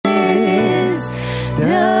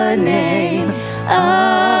the name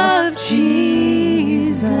of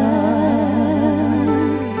Jesus.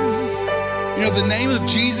 You know, the name of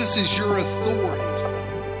Jesus is your authority.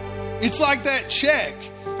 It's like that check.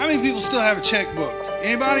 How many people still have a checkbook?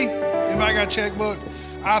 Anybody? Anybody got a checkbook?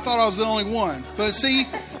 I thought I was the only one. But see,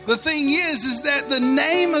 the thing is that the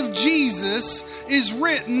name of Jesus is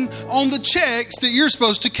written on the checks that you're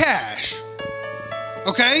supposed to cash.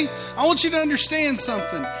 Okay? I want you to understand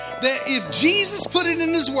something. That if Jesus put it in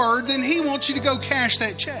his word, then he wants you to go cash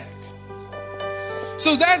that check.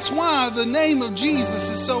 So that's why the name of Jesus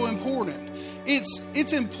is so important.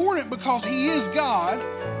 It's important because he is God,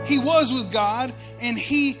 he was with God, and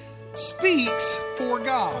he speaks for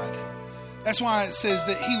God. That's why it says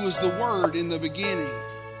that he was the Word in the beginning.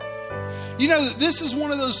 You know, that this is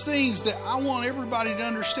one of those things that I want everybody to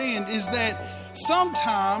understand, is that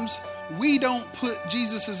sometimes we don't put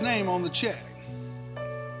Jesus' name on the check.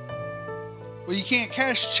 Well, you can't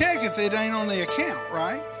cash a check if it ain't on the account,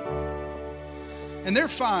 right? And they're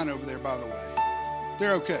fine over there, by the way.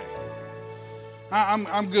 They're okay.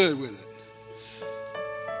 I'm good with it.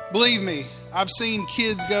 Believe me, I've seen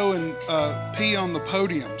kids go and pee on the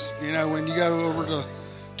podiums. You know, when you go over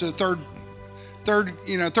to third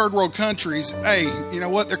world countries, hey, you know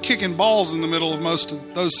what? They're kicking balls in the middle of most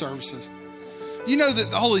of those services. You know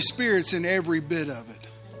that the Holy Spirit's in every bit of it.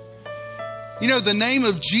 You know, the name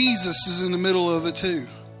of Jesus is in the middle of it too.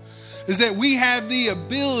 Is that we have the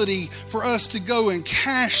ability for us to go and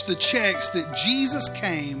cash the checks that Jesus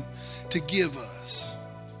came to give us.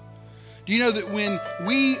 Do you know that when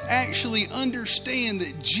we actually understand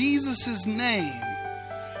that Jesus' name,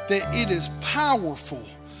 that it is powerful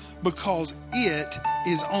because it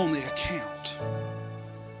is on the account?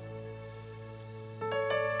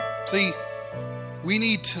 See, we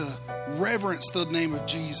need to reverence the name of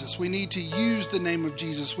Jesus. We need to use the name of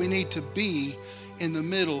Jesus. We need to be in the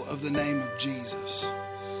middle of the name of Jesus.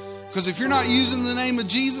 Because if you're not using the name of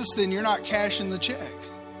Jesus, then you're not cashing the check.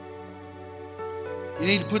 You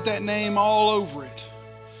need to put that name all over it,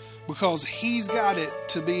 because he's got it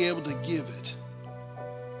to be able to give it.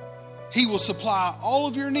 He will supply all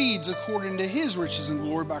of your needs according to his riches and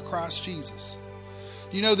glory by Christ Jesus.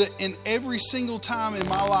 You know that in every single time in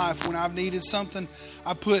my life when I've needed something,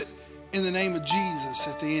 I put in the name of Jesus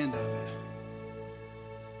at the end of it.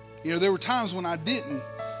 You know, there were times when I didn't,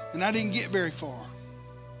 and I didn't get very far.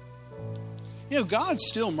 You know, God's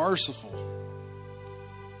still merciful.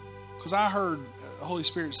 Because I heard the Holy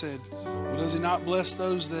Spirit said, well, does he not bless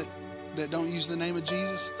those that don't use the name of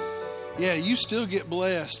Jesus? Yeah, you still get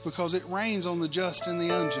blessed because it rains on the just and the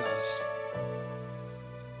unjust.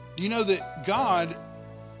 Do you know that God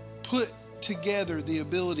put together the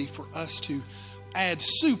ability for us to add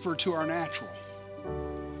super to our natural?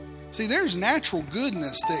 See, there's natural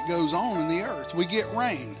goodness that goes on in the earth. We get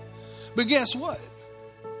rain. But guess what?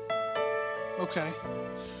 Okay.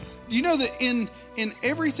 Do you know that in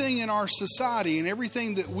everything in our society and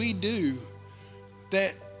everything that we do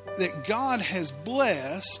that God has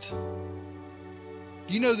blessed,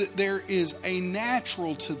 you know that there is a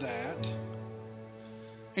natural to that.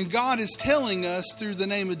 And God is telling us through the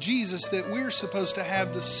name of Jesus that we're supposed to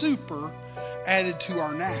have the super added to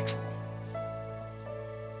our natural.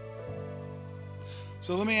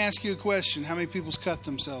 So let me ask you a question. How many people's cut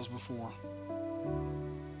themselves before?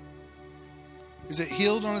 Is it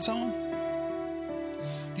healed on its own?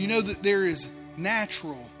 Do you know that there is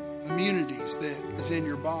natural immunities that is in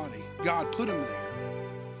your body? God put them there.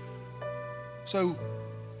 So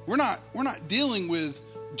we're not dealing with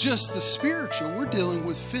just the spiritual. We're dealing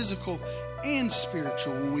with physical and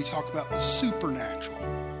spiritual when we talk about the supernatural.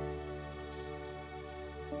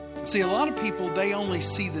 See, a lot of people, they only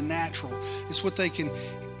see the natural. It's what they can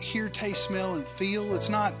hear, taste, smell, and feel. It's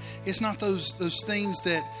not those things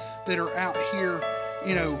that are out here,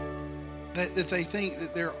 you know, that they think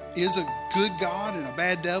that there is a good God and a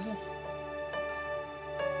bad devil.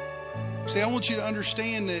 See, I want you to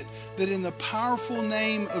understand that in the powerful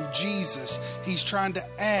name of Jesus, he's trying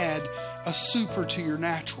to add a super to your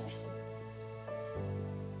natural.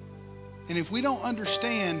 And if we don't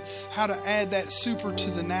understand how to add that super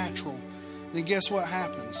to the natural, then guess what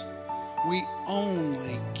happens? We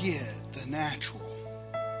only get the natural.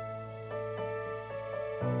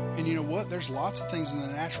 And you know what? There's lots of things in the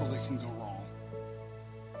natural that can go wrong.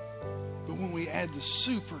 But when we add the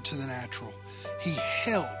super to the natural, he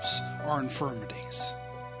helps our infirmities.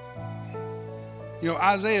 You know,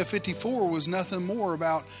 Isaiah 54 was nothing more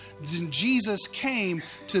about Jesus came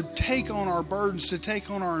to take on our burdens, to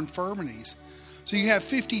take on our infirmities. So you have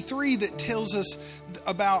 53 that tells us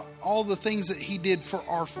about all the things that he did for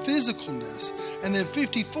our physicalness. And then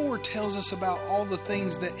 54 tells us about all the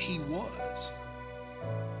things that he was.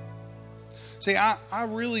 See, I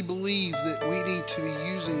really believe that we need to be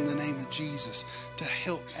using the name of Jesus to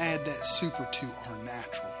help add that super to our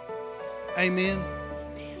natural. Amen?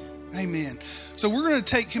 Amen. So we're going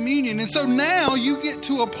to take communion. And so now you get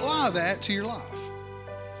to apply that to your life.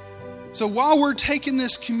 So while we're taking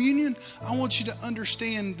this communion, I want you to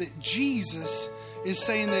understand that Jesus is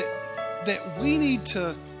saying that we need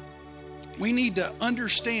to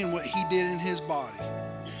understand what he did in his body.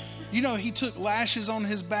 You know, he took lashes on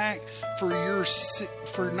his back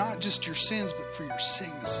for not just your sins, but for your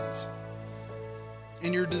sicknesses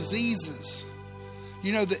and your diseases.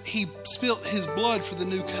 You know that he spilt his blood for the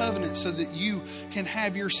new covenant so that you can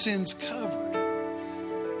have your sins covered.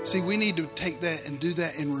 See, we need to take that and do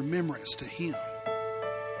that in remembrance to him.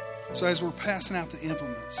 So as we're passing out the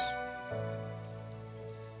implements,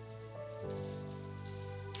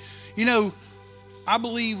 you know, I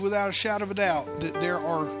believe without a shadow of a doubt that there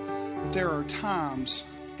are times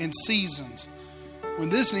and seasons when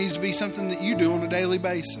this needs to be something that you do on a daily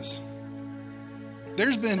basis.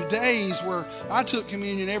 There's been days where I took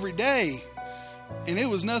communion every day and it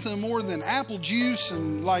was nothing more than apple juice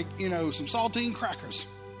and some saltine crackers.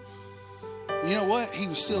 You know what? He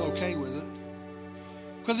was still okay with it.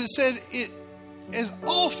 Because it said it as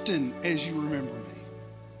often as you remember me.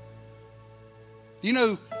 You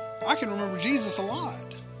know, I can remember Jesus a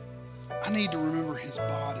lot. I need to remember his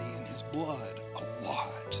body and his blood a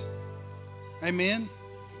lot. Amen?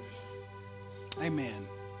 Amen.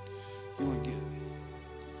 You want to get it?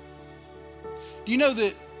 Do you know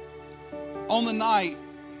that on the night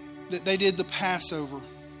that they did the Passover,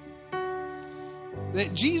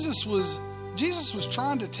 that Jesus was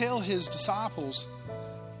trying to tell his disciples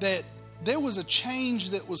that there was a change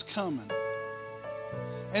that was coming.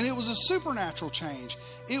 And it was a supernatural change.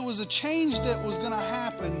 It was a change that was going to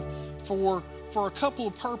happen for a couple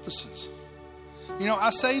of purposes. You know, I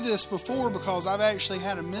say this before because I've actually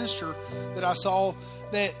had a minister that I saw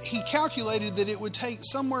that he calculated that it would take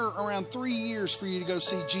somewhere around 3 years for you to go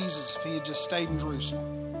see Jesus if he had just stayed in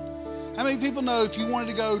Jerusalem. How many people know if you wanted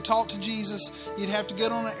to go talk to Jesus, you'd have to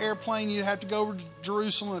get on an airplane, you'd have to go over to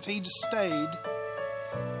Jerusalem if he just stayed.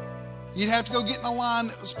 You'd have to go get in a line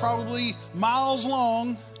that was probably miles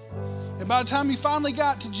long. And by the time you finally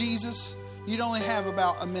got to Jesus, you'd only have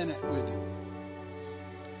about a minute with him.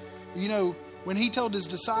 You know, when he told his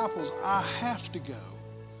disciples, I have to go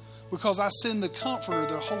because I send the Comforter,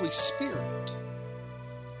 the Holy Spirit.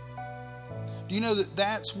 Do you know that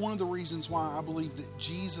that's one of the reasons why I believe that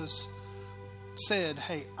Jesus said,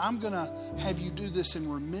 hey, I'm going to have you do this in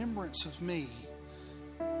remembrance of me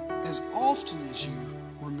as often as you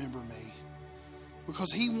remember me.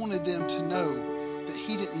 Because he wanted them to know that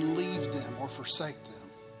he didn't leave them or forsake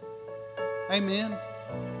them. Amen?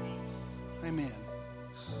 Amen.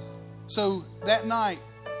 So that night,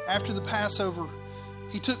 after the Passover,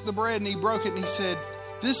 he took the bread and he broke it and he said,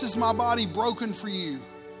 this is my body broken for you.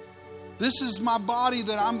 This is my body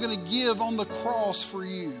that I'm going to give on the cross for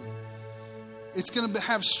you. It's going to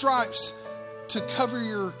have stripes to cover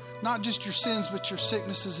your, not just your sins, but your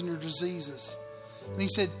sicknesses and your diseases. And he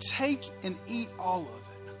said, take and eat all of it.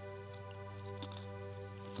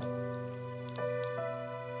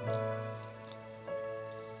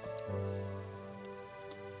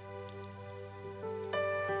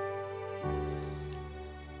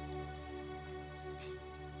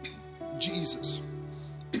 Jesus,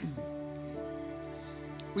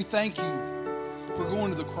 we thank you for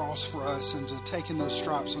going to the cross for us and to taking those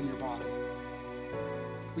stripes on your body.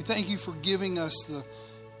 We thank you for giving us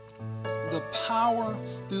the power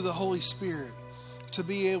through the Holy Spirit to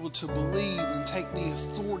be able to believe and take the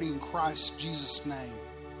authority in Christ Jesus' name.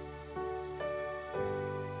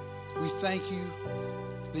 We thank you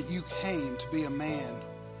that you came to be a man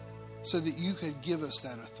so that you could give us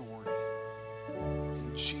that authority.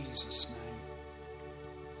 In Jesus' name.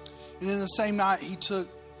 And in the same night, he took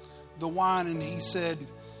the wine and he said,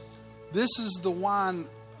 this is the wine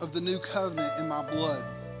of the new covenant in my blood.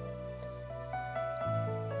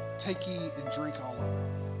 Take ye and drink all of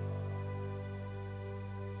it.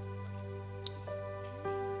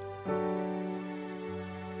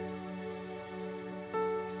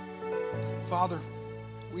 Father,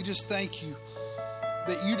 we just thank you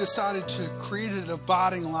that you decided to create a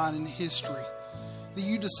dividing line in history. That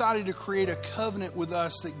you decided to create a covenant with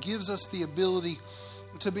us that gives us the ability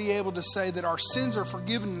to be able to say that our sins are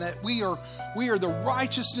forgiven, that we are the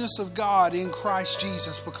righteousness of God in Christ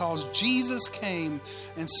Jesus because Jesus came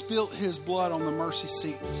and spilt his blood on the mercy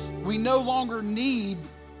seat. We no longer need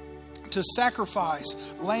to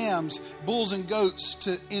sacrifice lambs, bulls, and goats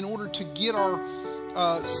in order to get our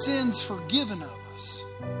sins forgiven of us.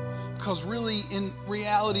 Because really, in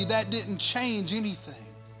reality, that didn't change anything.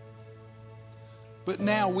 But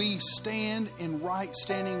now we stand in right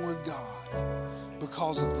standing with God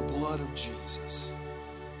because of the blood of Jesus.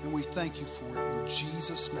 And we thank you for it. In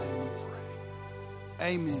Jesus' name we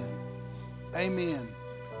pray. Amen. Amen.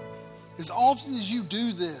 As often as you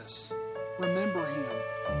do this, remember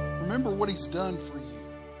him. Remember what he's done for you.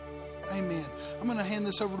 Amen. I'm going to hand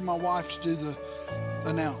this over to my wife to do the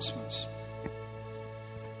announcements.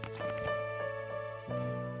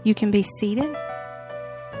 You can be seated.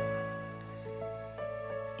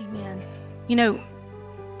 Amen. You know,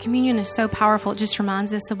 communion is so powerful. It just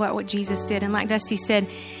reminds us about what Jesus did. And like Dusty said,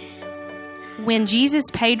 when Jesus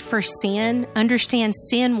paid for sin, understand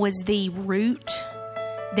sin was the root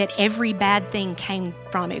that every bad thing came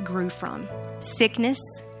from. It grew from. Sickness,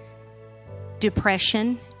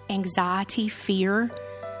 depression, anxiety, fear,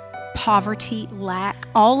 poverty, lack.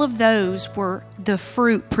 All of those were the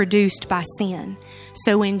fruit produced by sin.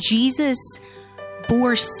 So when Jesus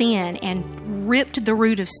bore sin and ripped the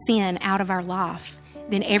root of sin out of our life,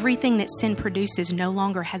 then everything that sin produces no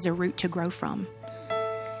longer has a root to grow from.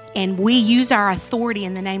 And we use our authority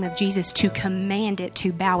in the name of Jesus to command it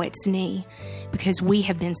to bow its knee because we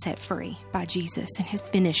have been set free by Jesus and his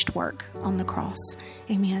finished work on the cross.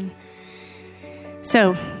 Amen.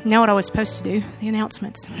 So, now what I was supposed to do, the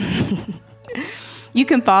announcements. You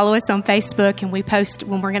can follow us on Facebook, and we post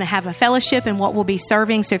when we're going to have a fellowship and what we'll be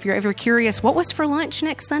serving. So if you're ever curious, what was for lunch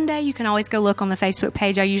next Sunday, you can always go look on the Facebook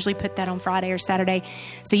page. I usually put that on Friday or Saturday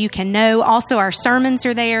so you can know. Also, our sermons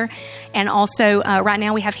are there. And also, right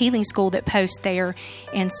now we have Healing School that posts there.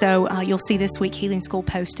 And so you'll see this week Healing School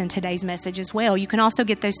post in today's message as well. You can also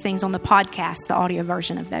get those things on the podcast, the audio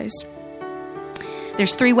version of those.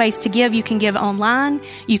 There's 3 ways to give. You can give online.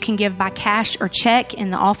 You can give by cash or check in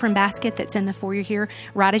the offering basket that's in the foyer here.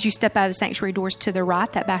 Right as you step out of the sanctuary doors to the right,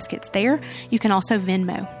 that basket's there. You can also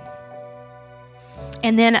Venmo.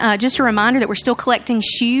 And then just a reminder that we're still collecting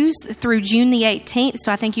shoes through June the 18th.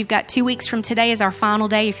 So I think you've got 2 weeks from today is our final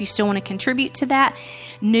day if you still want to contribute to that.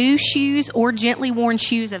 New shoes or gently worn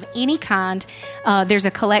shoes of any kind. There's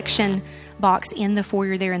a collection box in the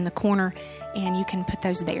foyer there in the corner. And you can put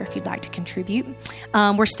those there if you'd like to contribute.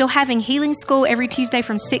 We're still having Healing School every Tuesday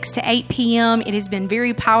from 6 to 8 p.m. It has been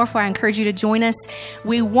very powerful. I encourage you to join us.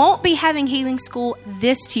 We won't be having Healing School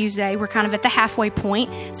this Tuesday. We're kind of at the halfway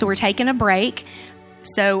point, so we're taking a break.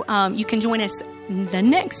 So you can join us the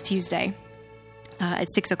next Tuesday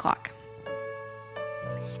at 6 o'clock.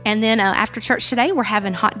 And then after church today, we're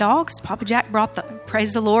having hot dogs.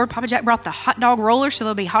 Praise the Lord, Papa Jack brought the hot dog roller, so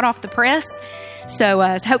they'll be hot off the press. So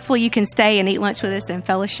hopefully you can stay and eat lunch with us in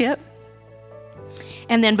fellowship.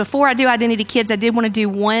 And then before I do Identity Kids, I did want to do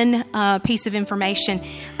one piece of information.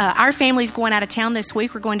 Our family's going out of town this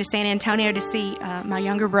week. We're going to San Antonio to see my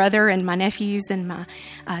younger brother and my nephews and my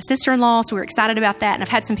sister-in-law. So we're excited about that. And I've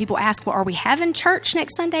had some people ask, well, are we having church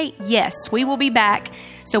next Sunday? Yes, we will be back.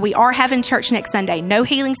 So we are having church next Sunday. No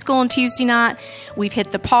Healing School on Tuesday night. We've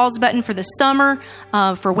hit the pause button for the summer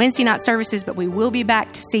for Wednesday night services, but we will be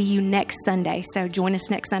back to see you next Sunday. So join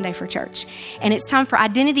us next Sunday for church. And it's time for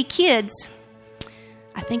Identity Kids.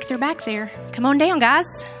 I think they're back there. Come on down,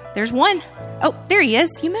 guys. There's one. Oh, there he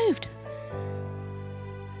is. You moved.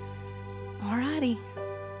 All righty.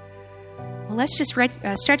 Well, let's just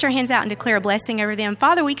stretch our hands out and declare a blessing over them.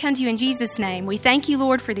 Father, we come to you in Jesus' name. We thank you,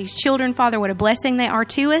 Lord, for these children. Father, what a blessing they are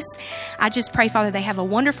to us. I just pray, Father, they have a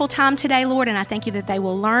wonderful time today, Lord, and I thank you that they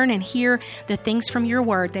will learn and hear the things from your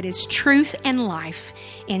word that is truth and life.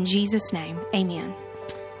 In Jesus' name, amen.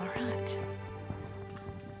 All right.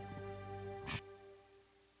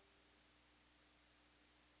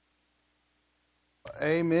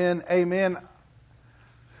 Amen. Amen.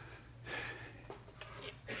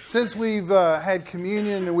 Since we've had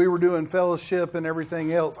communion and we were doing fellowship and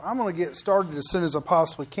everything else, I'm going to get started as soon as I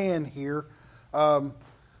possibly can here. Because,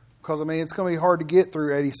 it's going to be hard to get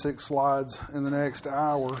through 86 slides in the next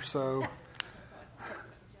hour. So,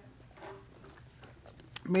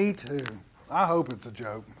 me too. I hope it's a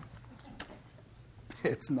joke.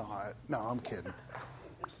 It's not. No, I'm kidding.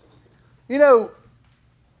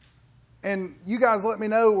 And you guys let me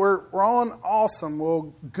know we're on. Awesome.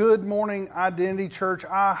 Well, good morning, Identity Church.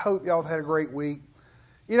 I hope y'all have had a great week.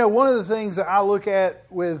 One of the things that I look at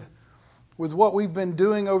with what we've been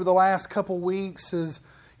doing over the last couple weeks is,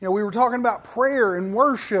 we were talking about prayer and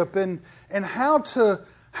worship and how to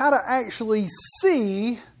actually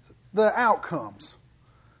see the outcomes.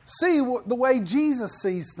 See the way Jesus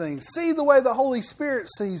sees things. See the way the Holy Spirit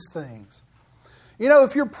sees things.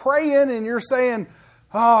 If you're praying and you're saying,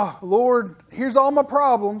 "Oh, Lord, here's all my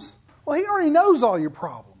problems." Well, He already knows all your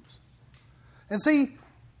problems. And see,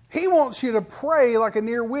 He wants you to pray like a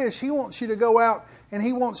near wish. He wants you to go out and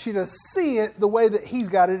He wants you to see it the way that He's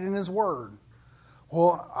got it in His Word.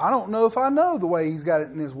 Well, I don't know if I know the way He's got it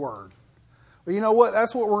in His Word. But you know what?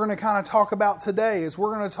 That's what we're going to kind of talk about today, is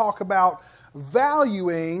we're going to talk about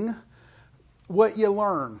valuing what you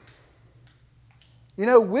learn.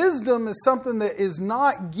 Wisdom is something that is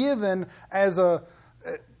not given as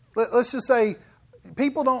let's just say,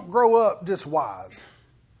 people don't grow up just wise.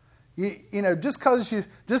 Just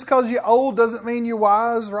because you're old doesn't mean you're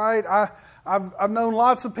wise, right? I've known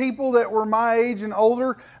lots of people that were my age and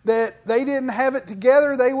older that they didn't have it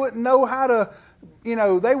together. They wouldn't know how to,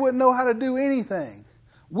 they wouldn't know how to do anything.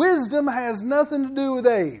 Wisdom has nothing to do with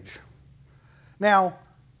age. Now,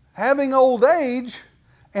 having old age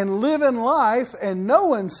and living life and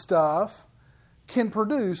knowing stuff can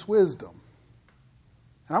produce wisdom.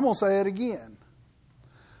 And I'm going to say it again.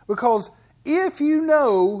 Because if you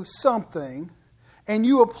know something and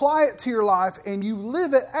you apply it to your life and you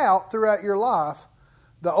live it out throughout your life,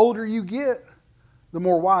 the older you get, the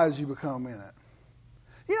more wise you become in it.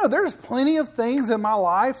 There's plenty of things in my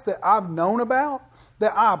life that I've known about,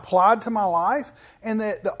 that I applied to my life, and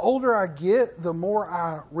that the older I get, the more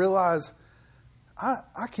I realize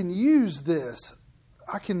I can use this.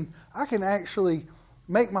 I can actually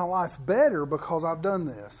make my life better because I've done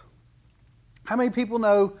this. How many people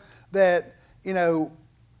know that,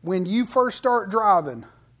 when you first start driving,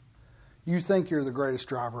 you think you're the greatest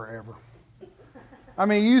driver ever? I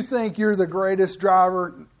mean, you think you're the greatest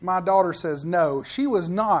driver. My daughter says no, she was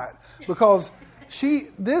not, because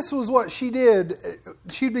this was what she did.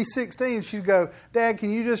 She'd be 16. She'd go, "Dad,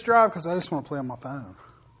 can you just drive? Because I just want to play on my phone."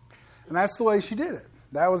 And that's the way she did it.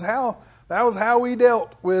 That was how we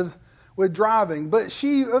dealt with driving. But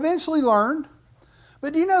she eventually learned.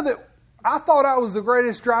 But do you know that I thought I was the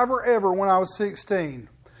greatest driver ever when I was 16?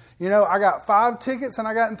 I got 5 tickets and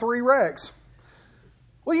I got in 3 wrecks.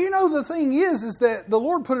 Well, the thing is that the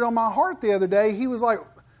Lord put it on my heart the other day. He was like,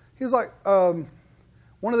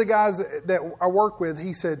 one of the guys that I work with,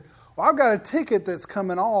 he said, "Well, I've got a ticket that's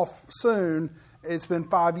coming off soon. It's been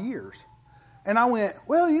 5 years." And I went,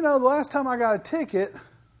 "Well, the last time I got a ticket,"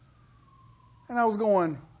 and I was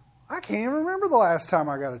going, "I can't even remember the last time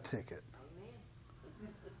I got a ticket."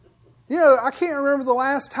 I can't remember the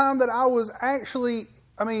last time that I was actually,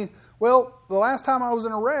 the last time I was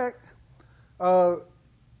in a wreck,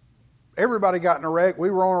 everybody got in a wreck.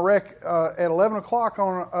 We were on a wreck at 11 o'clock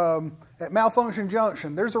at Malfunction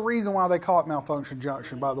Junction. There's a reason why they call it Malfunction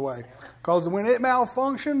Junction, by the way. Because when it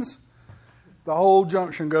malfunctions, the whole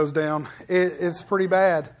junction goes down. It's pretty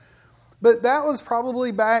bad. But that was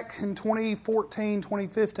probably back in 2014,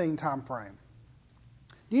 2015 time frame.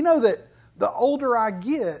 Do you know that the older I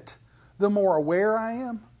get, the more aware I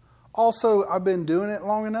am? Also, I've been doing it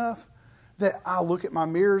long enough that I look at my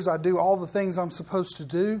mirrors, I do all the things I'm supposed to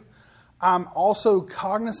do. I'm also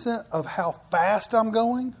cognizant of how fast I'm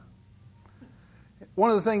going.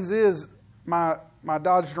 One of the things is my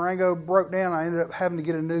Dodge Durango broke down. I ended up having to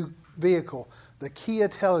get a new vehicle, the Kia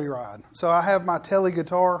Telluride. So I have my Telly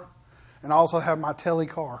guitar and I also have my Telly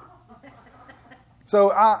car.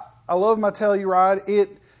 So I love my Telluride.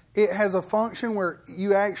 It has a function where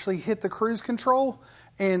you actually hit the cruise control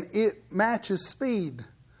and it matches speed.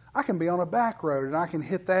 I can be on a back road and I can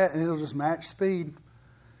hit that and it'll just match speed.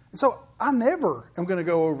 And so I never am going to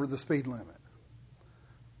go over the speed limit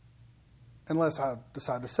unless I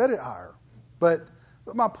decide to set it higher. But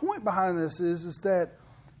my point behind this is that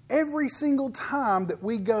every single time that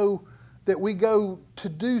we go to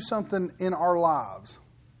do something in our lives,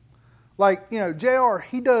 like, JR,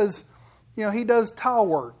 he does tile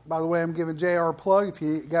work. By the way, I'm giving JR a plug. If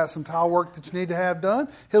you got some tile work that you need to have done,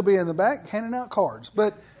 he'll be in the back handing out cards.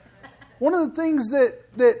 But one of the things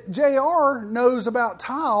that JR knows about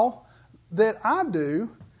tile that I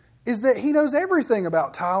do is that he knows everything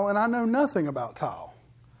about tile and I know nothing about tile.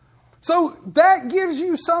 So that gives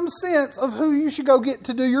you some sense of who you should go get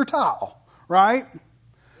to do your tile, right?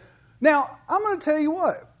 Now, I'm going to tell you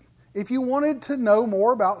what. If you wanted to know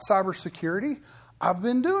more about cybersecurity, I've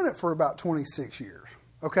been doing it for about 26 years,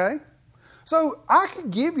 okay? So I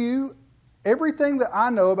could give you everything that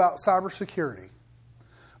I know about cybersecurity.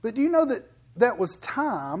 But do you know that was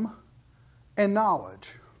time and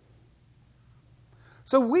knowledge?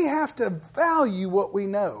 So we have to value what we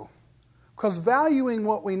know. Because valuing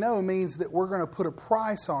what we know means that we're going to put a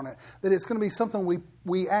price on it, that it's going to be something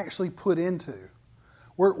we actually put into.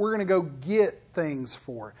 We're going to go get things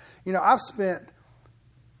for it. You know, I've spent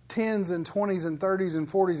tens and 20s and 30s and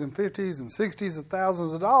 40s and 50s and 60s of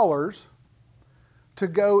thousands of dollars to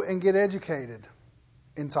go and get educated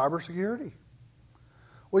in cybersecurity.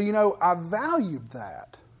 Well, you know, I valued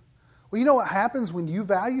that. Well, you know what happens when you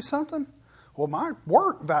value something? Well, my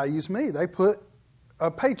work values me. They put a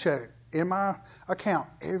paycheck in my account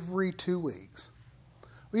every 2 weeks.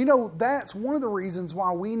 Well, you know, that's one of the reasons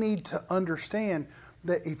why we need to understand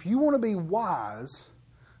that if you want to be wise,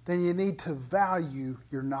 then you need to value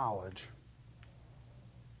your knowledge.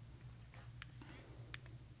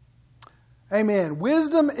 Amen.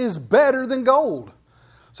 Wisdom is better than gold.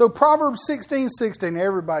 So Proverbs 16:16,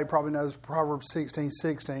 everybody probably knows Proverbs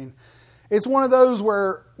 16:16. It's one of those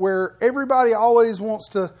where everybody always wants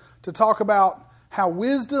to talk about how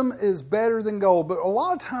wisdom is better than gold. But a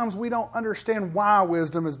lot of times we don't understand why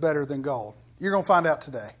wisdom is better than gold. You're going to find out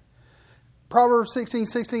today. Proverbs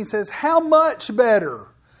 16:16 says, how much better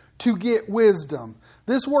to get wisdom.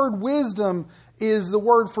 This word wisdom is the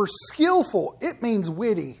word for skillful. It means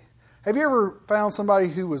witty. Have you ever found somebody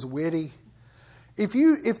who was witty?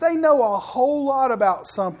 If they know a whole lot about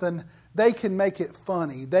something, they can make it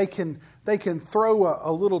funny. They can throw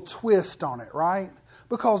a little twist on it, right?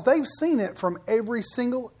 Because they've seen it from every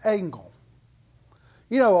single angle.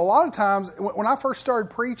 You know, a lot of times, when I first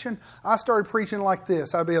started preaching, I started preaching like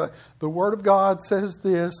this. I'd be like, the Word of God says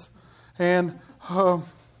this, and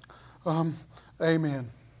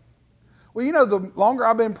amen. Well, you know, the longer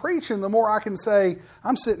I've been preaching, the more I can say,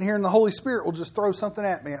 I'm sitting here and the Holy Spirit will just throw something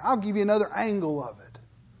at me, and I'll give you another angle of it.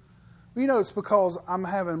 Well, you know, it's because I'm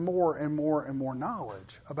having more and more and more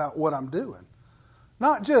knowledge about what I'm doing.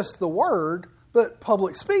 Not just the Word, but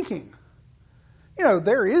public speaking. You know,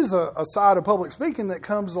 there is a side of public speaking that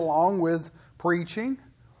comes along with preaching.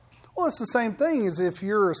 Well, it's the same thing as if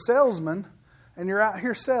you're a salesman and you're out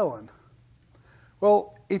here selling.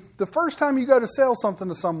 Well, if the first time you go to sell something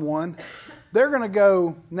to someone, they're going to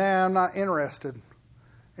go, nah, I'm not interested.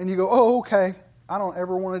 And you go, oh, okay, I don't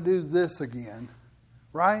ever want to do this again,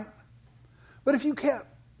 right? But if you kept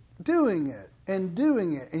doing it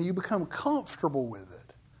and you become comfortable with it,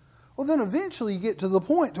 well, then eventually you get to the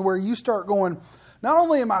point to where you start going, not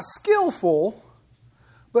only am I skillful,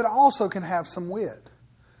 but I also can have some wit.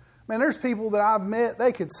 Man, there's people that I've met,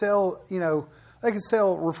 they could sell, they could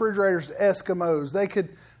sell refrigerators to Eskimos. They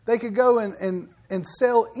could go and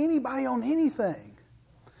sell anybody on anything.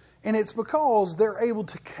 And it's because they're able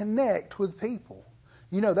to connect with people.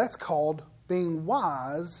 You know, that's called being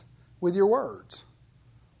wise with your words.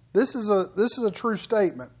 This is a true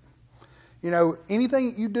statement. You know, anything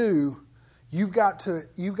that you do, you've got to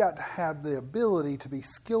have the ability to be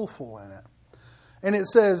skillful in it. And it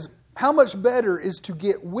says, how much better is to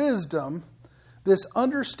get wisdom, this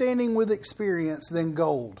understanding with experience, than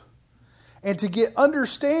gold. And to get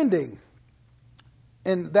understanding,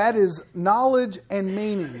 and that is knowledge and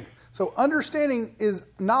meaning. So understanding is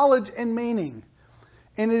knowledge and meaning.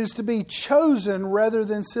 And it is to be chosen rather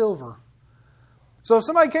than silver. So if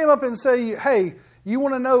somebody came up and say, hey, you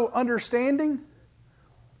want to know understanding?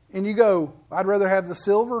 And you go, I'd rather have the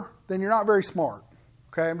silver, then you're not very smart.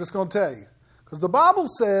 Okay, I'm just going to tell you. Because the Bible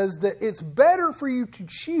says that it's better for you to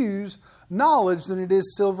choose knowledge than it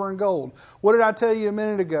is silver and gold. What did I tell you a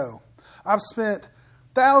minute ago? I've spent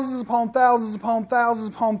thousands upon thousands upon thousands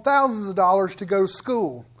upon thousands of dollars to go to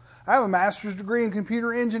school. I have a master's degree in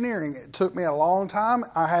computer engineering. It took me a long time.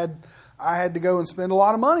 I had to go and spend a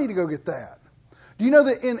lot of money to go get that. Do you know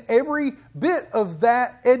that in every bit of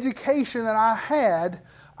that education that I had,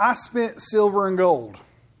 I spent silver and gold?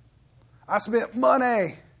 I spent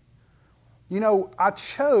money. You know, I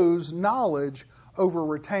chose knowledge over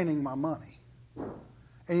retaining my money.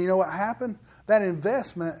 And you know what happened? That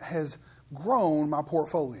investment has grown my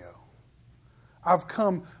portfolio. I've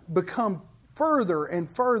become further and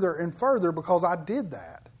further and further because I did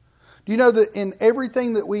that. Do you know that in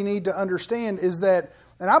everything that we need to understand is that,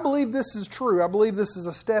 and I believe this is true, I believe this is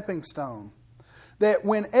a stepping stone, that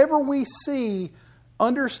whenever we see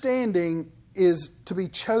understanding is to be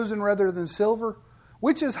chosen rather than silver,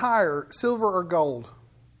 which is higher, silver or gold?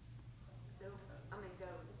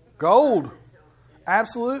 Gold.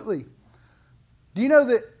 Absolutely. Do you know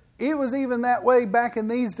that it was even that way back in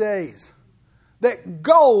these days? That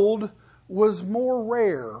gold was more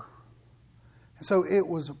rare, and so it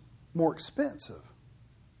was more expensive.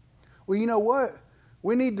 Well, you know what?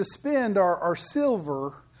 We need to spend our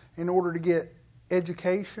silver in order to get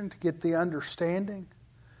education, to get the understanding.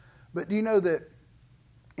 But do you know that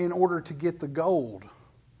in order to get the gold,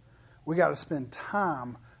 We got to spend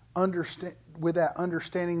time with that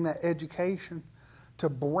understanding, that education, to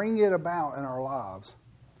bring it about in our lives.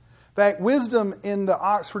 In fact, wisdom in the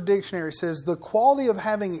Oxford Dictionary says, the quality of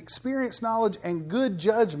having experience, knowledge, and good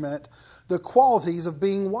judgment, the qualities of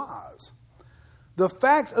being wise. The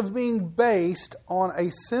fact of being based on a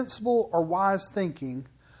sensible or wise thinking,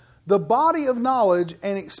 the body of knowledge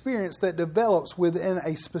and experience that develops within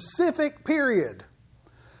a specific period.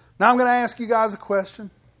 Now I'm going to ask you guys a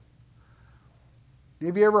question.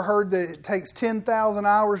 Have you ever heard that it takes 10,000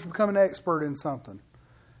 hours to become an expert in something?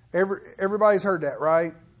 Everybody's heard that,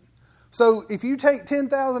 right? So if you take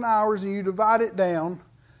 10,000 hours and you divide it down,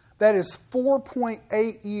 that is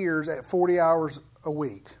 4.8 years at 40 hours a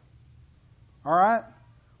week. All right?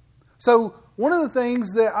 So one of the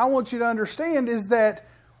things that I want you to understand is that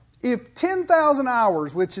if 10,000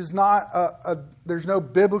 hours, which is not there's no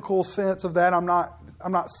biblical sense of that. I'm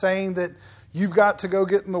not saying that you've got to go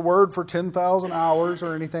get in the Word for 10,000 hours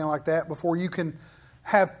or anything like that before you can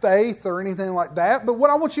have faith or anything like that. But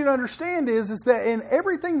what I want you to understand is that in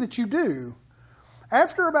everything that you do,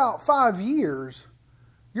 after about 5 years,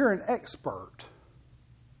 you're an expert.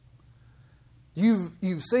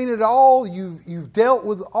 You've seen it all. You've dealt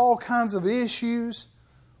with all kinds of issues.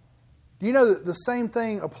 You know that the same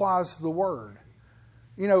thing applies to the Word.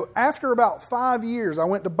 You know, after about 5 years, I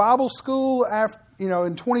went to Bible school.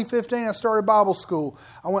 In 2015, I started Bible school.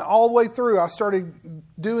 I went all the way through. I started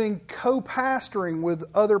doing co-pastoring with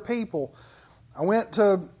other people. I went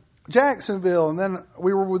to Jacksonville, and then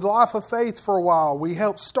we were with Life of Faith for a while. We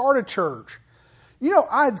helped start a church.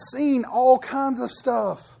 I'd seen all kinds of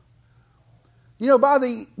stuff. By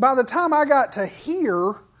the time I got to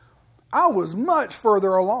here, I was much further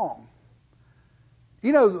along.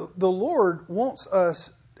 The Lord wants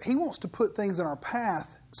us, He wants to put things in our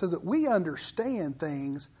path so that we understand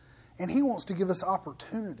things, and He wants to give us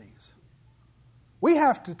opportunities. We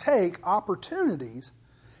have to take opportunities.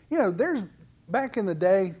 There's back in the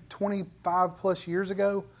day, 25 plus years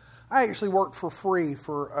ago, I actually worked for free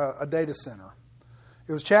for a data center.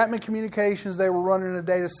 It was Chapman Communications. They were running a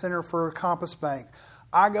data center for a Compass Bank.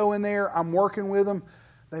 I go in there. I'm working with them.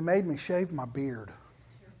 They made me shave my beard.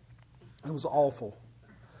 It was awful.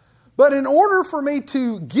 But in order for me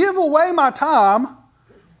to give away my time,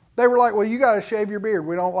 they were like, well, you got to shave your beard.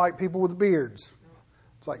 We don't like people with beards.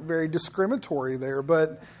 It's like very discriminatory there.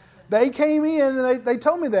 But they came in and they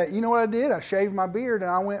told me that. You know what I did? I shaved my beard and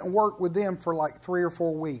I went and worked with them for like 3 or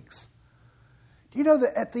 4 weeks. Do you know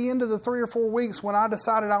that at the end of the 3 or 4 weeks, when I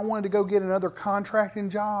decided I wanted to go get another contracting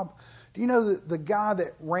job, do you know that the guy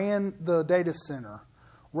that ran the data center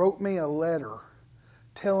wrote me a letter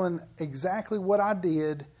telling exactly what I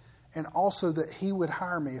did and also that he would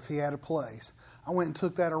hire me if he had a place? I went and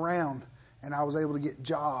took that around, and I was able to get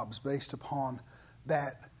jobs based upon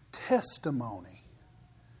that testimony.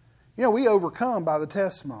 We overcome by the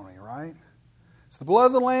testimony, right? It's the blood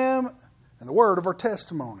of the Lamb and the word of our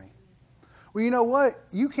testimony. Well, you know what?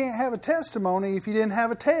 You can't have a testimony if you didn't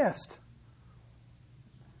have a test.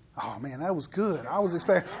 Oh, man, that was good. I was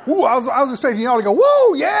expecting y'all to go,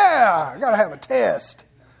 whoa, yeah, I got to have a test.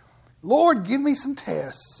 Lord, give me some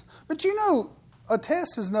tests. But a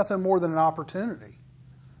test is nothing more than an opportunity.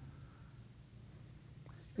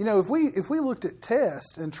 If we looked at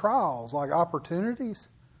tests and trials like opportunities,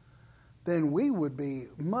 then we would be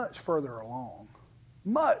much further along.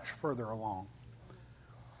 Much further along.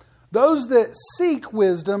 Those that seek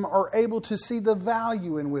wisdom are able to see the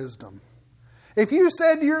value in wisdom. If you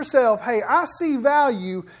said to yourself, hey, I see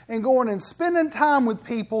value in going and spending time with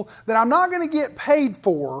people that I'm not going to get paid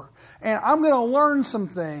for, and I'm going to learn some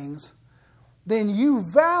things, then you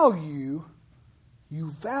value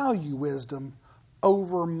wisdom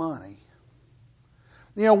over money.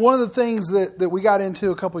 One of the things that we got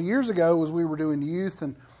into a couple of years ago was we were doing youth,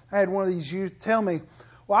 and I had one of these youth tell me,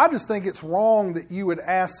 well, I just think it's wrong that you would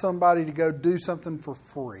ask somebody to go do something for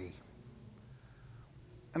free.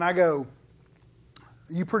 And I go,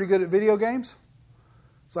 are you pretty good at video games?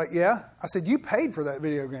 It's like, yeah. I said, you paid for that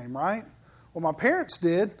video game, right? Well, my parents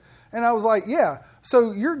did. And I was like, yeah.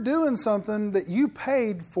 So you're doing something that you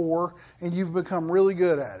paid for and you've become really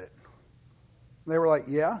good at it. They were like,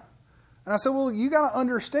 yeah. And I said, well, you got to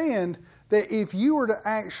understand that if you were to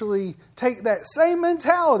actually take that same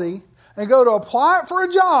mentality and go to apply it for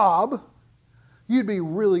a job, you'd be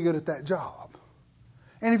really good at that job.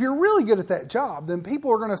 And if you're really good at that job, then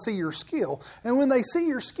people are going to see your skill. And when they see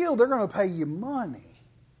your skill, they're going to pay you money.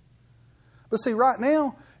 But see, right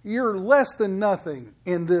now, you're less than nothing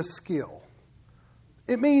in this skill.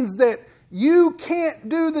 It means that you can't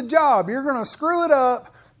do the job. You're going to screw it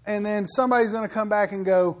up, and then somebody's going to come back and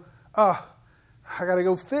go, I got to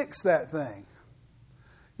go fix that thing.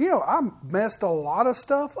 You know, I messed a lot of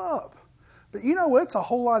stuff up. But you know, it's a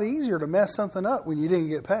whole lot easier to mess something up when you didn't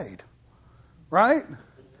get paid. Right?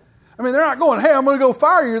 I mean, they're not going, hey, I'm going to go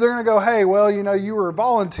fire you. They're going to go, hey, well, you know, you were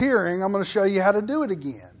volunteering. I'm going to show you how to do it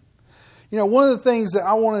again. You know, one of the things that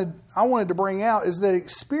I wanted to bring out is that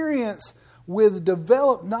experience with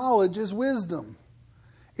developed knowledge is wisdom.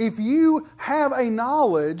 If you have a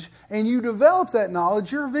knowledge and you develop that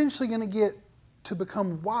knowledge, you're eventually going to get to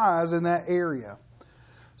become wise in that area.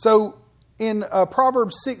 So in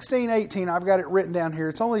Proverbs 16:18, I've got it written down here.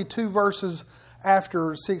 It's only 2 verses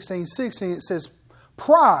after 16:16. It says,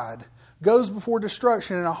 pride goes before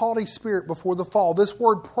destruction and a haughty spirit before the fall. This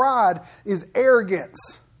word pride is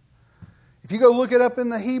arrogance. If you go look it up in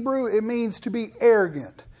the Hebrew, it means to be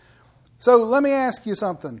arrogant. So let me ask you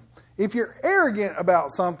something. If you're arrogant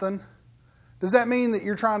about something, does that mean that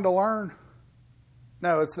you're trying to learn?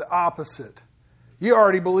 No, it's the opposite. You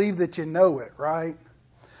already believe that you know it, right?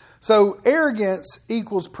 So arrogance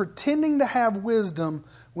equals pretending to have wisdom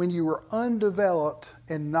when you are undeveloped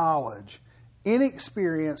in knowledge,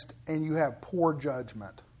 inexperienced, and you have poor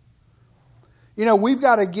judgment. You know, we've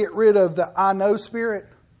got to get rid of the I know spirit.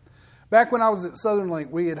 Back when I was at Southern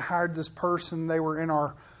Link, we had hired this person. They were in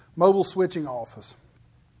our mobile switching office.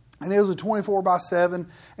 And it was a 24/7.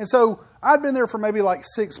 And so I'd been there for maybe like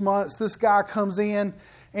 6 months. This guy comes in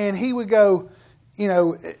and he would go, you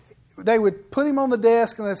know, they would put him on the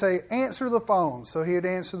desk and they'd say, answer the phones. So he would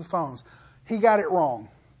answer the phones. He got it wrong.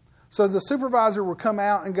 So the supervisor would come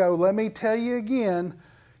out and go, let me tell you again,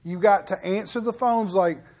 you've got to answer the phones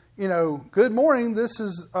like, you know, good morning, this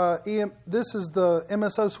is the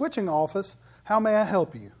MSO switching office. How may I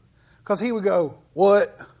help you? Because he would go,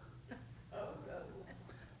 what?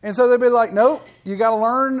 And so they'd be like, nope, you got to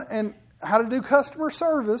learn how to do customer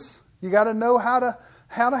service. You got to know how to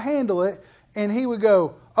handle it. And he would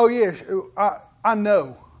go, oh, yes, I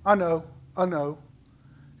know.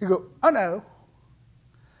 He'd go, I know.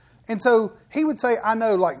 And so he would say, I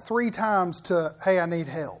know, like 3 times to, hey, I need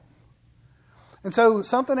help. And so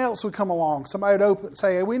something else would come along. Somebody would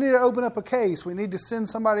say, hey, we need to open up a case. We need to send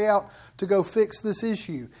somebody out to go fix this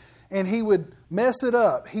issue. And he would mess it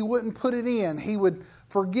up. He wouldn't put it in. He would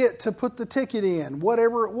forget to put the ticket in,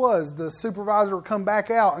 whatever it was. The supervisor would come back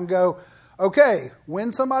out and go, okay,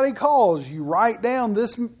 when somebody calls, you write down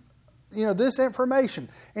this, you know, this information.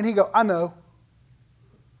 And he'd go, I know.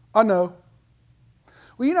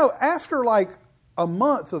 Well, you know, after like a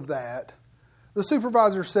month of that, the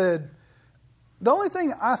supervisor said, the only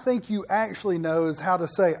thing I think you actually know is how to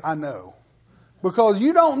say, I know. Because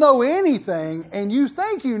you don't know anything and you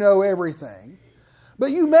think you know everything, but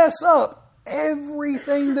you mess up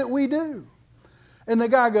everything that we do. And the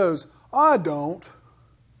guy goes, I don't.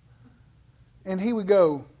 And he would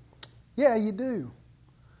go, yeah, you do.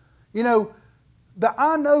 You know, the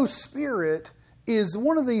I know spirit is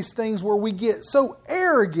one of these things where we get so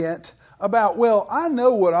arrogant about, well, I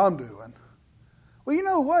know what I'm doing. Well, you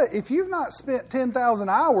know what? If you've not spent 10,000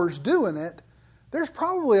 hours doing it, there's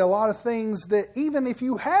probably a lot of things that even if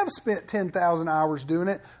you have spent 10,000 hours doing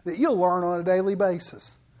it, that you'll learn on a daily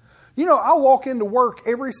basis. You know, I walk into work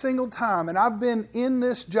every single time, and I've been in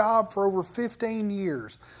this job for over 15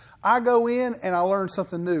 years. I go in and I learn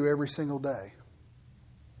something new every single day.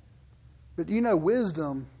 But you know,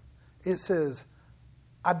 wisdom, it says,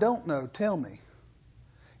 I don't know, tell me.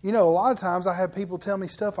 You know, a lot of times I have people tell me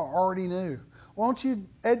stuff I already knew. Why don't you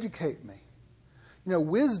educate me? You know,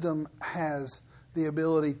 wisdom has the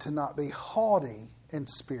ability to not be haughty in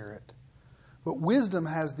spirit, but wisdom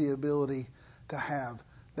has the ability to have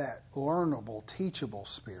that learnable, teachable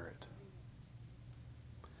spirit.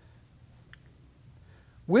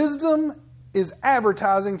 Wisdom is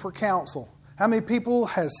advertising for counsel. How many people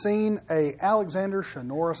has seen a Alexander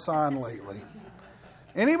Shonora sign lately?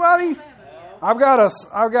 Anybody? I've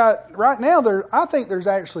got right now I think there's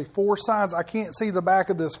actually 4 signs. I can't see the back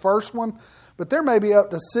of this first one, but there may be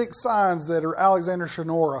up to 6 signs that are Alexander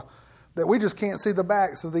Shonora that we just can't see the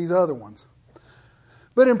backs of these other ones.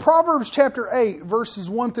 But in Proverbs chapter 8, verses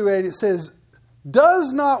 1 through 8, it says,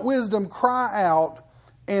 does not wisdom cry out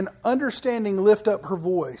and understanding lift up her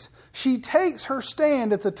voice? She takes her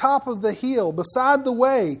stand at the top of the hill, beside the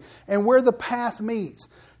way, and where the path meets.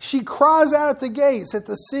 She cries out at the gates at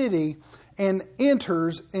the city and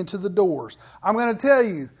enters into the doors. I'm going to tell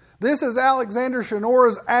you, this is Alexander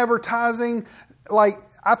Shonora's advertising. Like,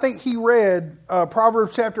 I think he read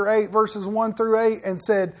Proverbs chapter 8, verses 1 through 8 and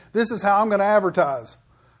said, this is how I'm going to advertise.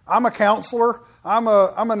 I'm a counselor. I'm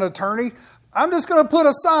an attorney. I'm just going to put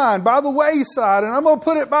a sign by the wayside, and I'm going to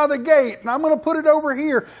put it by the gate, and I'm going to put it over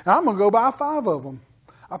here, and I'm going to go buy 5 of them.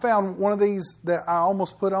 I found one of these that I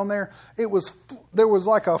almost put on there. There was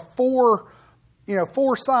like four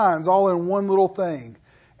signs all in one little thing.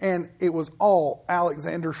 And it was all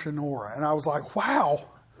Alexander Shinora. And I was like, wow.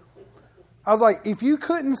 I was like, if you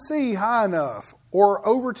couldn't see high enough or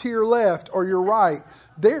over to your left or your right,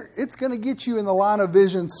 it's going to get you in the line of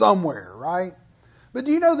vision somewhere, right? But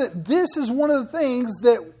do you know that this is one of the things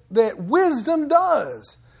that wisdom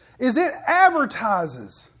does? Is it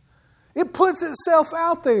advertises. It puts itself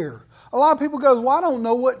out there. A lot of people go, well, I don't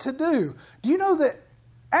know what to do. Do you know that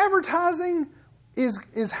advertising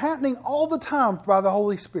is happening all the time by the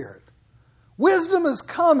Holy Spirit? Wisdom is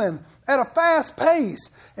coming at a fast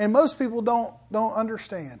pace, and most people don't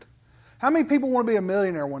understand. How many people want to be a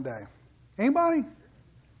millionaire one day? Anybody?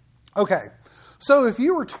 Okay. So if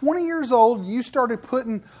you were 20 years old, you started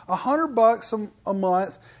putting $100 a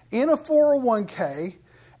month in a 401k,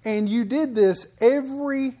 and you did this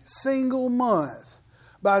every single month.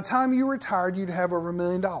 By the time you retired, you'd have over $1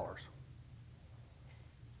 million.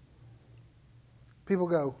 People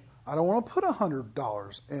go, I don't want to put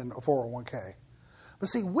 $100 in a 401k. But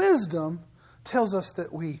see, wisdom tells us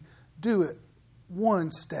that we do it one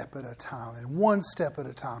step at a time, and one step at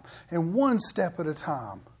a time, and one step at a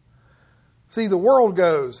time. See, the world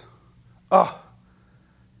goes, go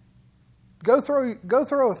throw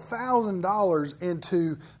 $1,000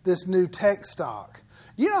 into this new tech stock.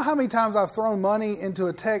 You know how many times I've thrown money into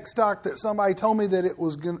a tech stock that somebody told me that it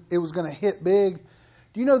was going to hit big?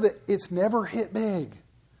 Do you know that it's never hit big?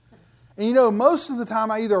 And you know, most of the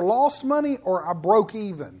time I either lost money or I broke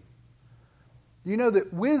even. You know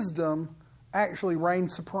that wisdom actually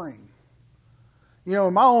reigns supreme. You know,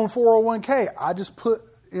 in my own 401k, I just put,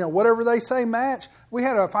 whatever they say match. We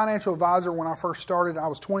had a financial advisor when I first started. I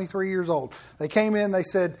was 23 years old. They came in, they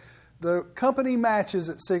said, the company matches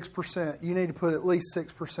at 6%. You need to put at least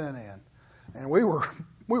 6% in. And we were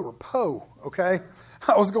okay?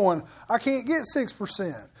 I was going, I can't get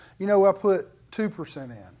 6%. I put 2%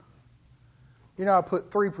 in. I put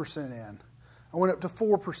 3% in. I went up to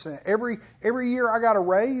 4%. Every year I got a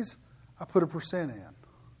raise, I put 1% in.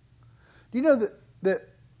 Do you know that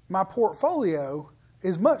my portfolio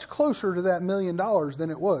is much closer to that $1 million than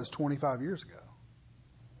it was 25 years ago?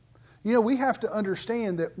 We have to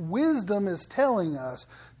understand that wisdom is telling us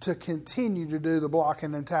to continue to do the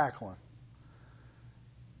blocking and tackling.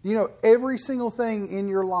 Every single thing in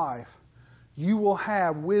your life, you will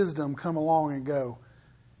have wisdom come along and go,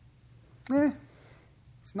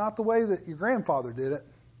 it's not the way that your grandfather did it.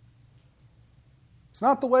 It's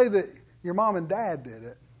not the way that your mom and dad did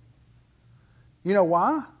it. You know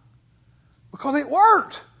why? Because it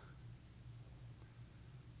worked.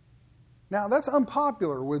 Now, that's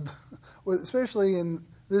unpopular with especially in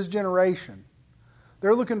this generation.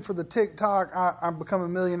 They're looking for the TikTok, I've become a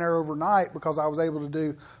millionaire overnight because I was able to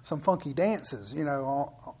do some funky dances,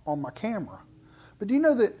 on my camera. But do you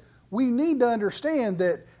know that we need to understand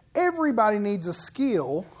that everybody needs a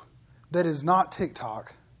skill that is not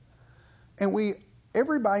TikTok. And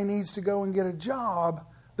everybody needs to go and get a job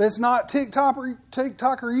that's not TikTok or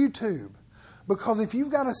YouTube. Because if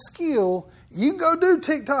you've got a skill, you can go do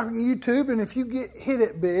TikTok and YouTube, and if you hit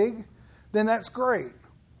it big, then that's great.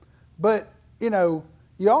 But,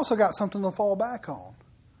 you also got something to fall back on.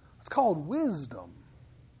 It's called wisdom.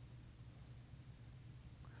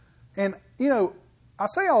 And, I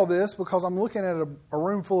say all this because I'm looking at a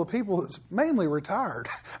room full of people that's mainly retired.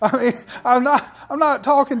 I mean, I'm not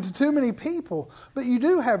talking to too many people, but you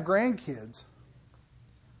do have grandkids.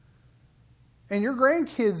 And your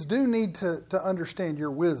grandkids do need to understand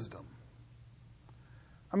your wisdom.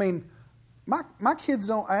 I mean, my kids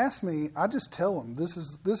don't ask me. I just tell them, this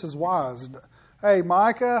is wise. Hey,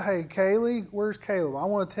 Micah, hey, Kaylee, where's Caleb? I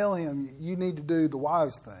want to tell him you need to do the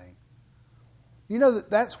wise thing.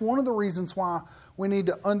 That's one of the reasons why we need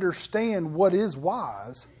to understand what is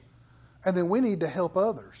wise, and then we need to help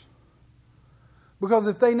others. Because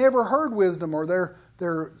if they never heard wisdom or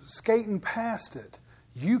they're skating past it,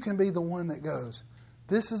 you can be the one that goes,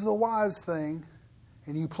 this is the wise thing,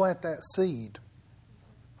 and you plant that seed.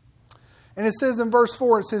 And it says in verse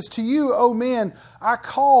 4, it says, to you, O men, I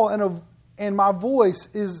call, and my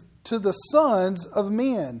voice is to the sons of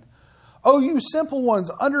men. O you simple ones,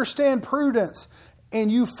 understand prudence,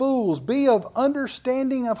 and you fools, be of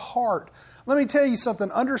understanding of heart. Let me tell you something,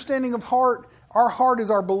 understanding of heart, our heart is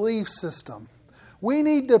our belief system. We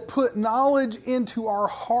need to put knowledge into our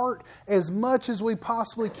heart as much as we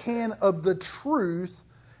possibly can of the truth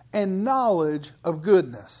and knowledge of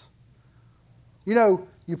goodness.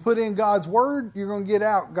 You put in God's Word, you're going to get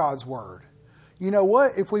out God's Word. you know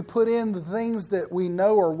what? If we put in the things that we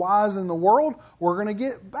know are wise in the world, we're going to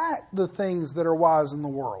get back the things that are wise in the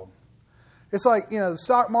world. It's like, the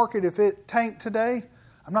stock market, if it tanked today,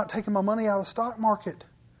 I'm not taking my money out of the stock market.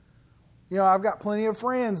 I've got plenty of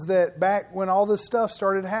friends that back when all this stuff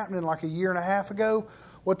started happening like a year and a half ago,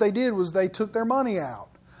 what they did was they took their money out.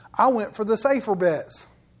 I went for the safer bets.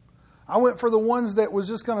 I went for the ones that was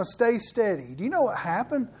just going to stay steady. Do you know what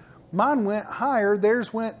happened? Mine went higher.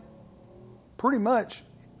 Theirs went pretty much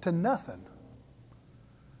to nothing.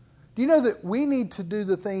 Do you know that we need to do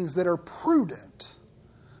the things that are prudent?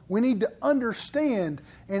 We need to understand,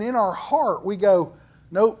 and in our heart we go,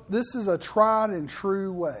 nope, this is a tried and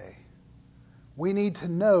true way. We need to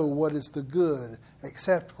know what is the good,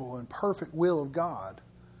 acceptable, and perfect will of God.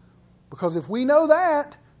 Because if we know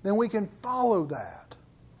that, then we can follow that.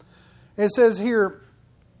 It says here,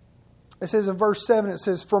 it says in verse 7, it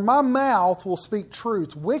says, "For my mouth will speak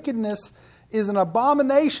truth. Wickedness is an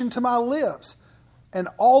abomination to my lips, and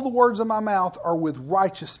all the words of my mouth are with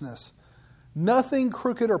righteousness. Nothing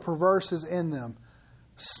crooked or perverse is in them.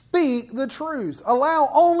 Speak the truth. Allow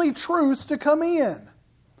only truth to come in."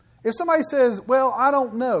 If somebody says, well, I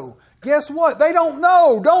don't know, guess what? They don't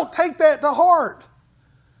know. Don't take that to heart.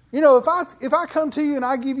 If I come to you and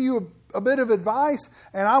I give you a bit of advice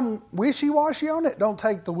and I'm wishy-washy on it, don't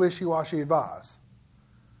take the wishy-washy advice.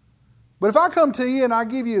 But if I come to you and I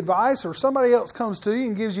give you advice, or somebody else comes to you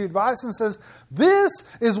and gives you advice and says, this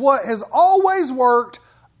is what has always worked,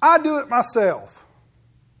 I do it myself.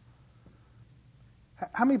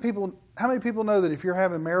 How many people know that if you're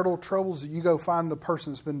having marital troubles, you go find the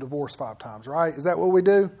person that's been divorced 5 times, right? Is that what we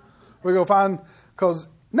do? We go find,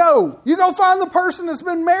 you go find the person that's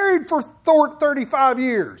been married for 35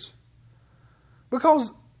 years.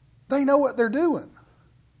 Because they know what they're doing.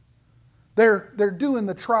 They're doing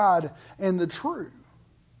the tried and the true.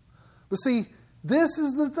 But see, this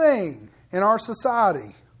is the thing in our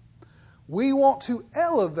society. We want to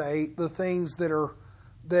elevate the things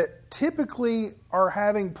that typically are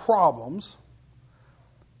having problems,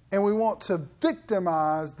 and we want to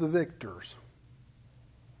victimize the victors.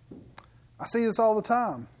 I see this all the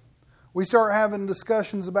time. We start having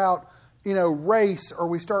discussions about, race, or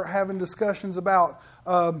we start having discussions about,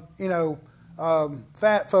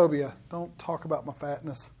 fat phobia. Don't talk about my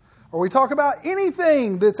fatness. Or we talk about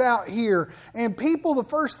anything that's out here, and people, the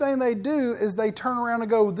first thing they do is they turn around and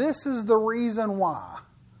go, this is the reason why.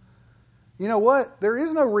 You know what? There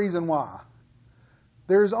is no reason why.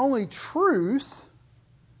 There's only truth.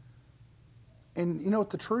 And you know what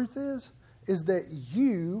the truth is? Is that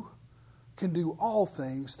you can do all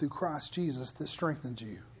things through Christ Jesus that strengthens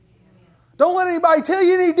you. Don't let anybody tell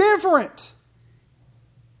you any different.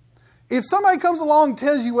 If somebody comes along and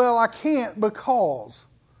tells you, well, I can't because,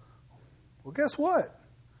 well, guess what?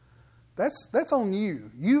 That's on you.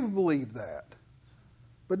 You've believed that.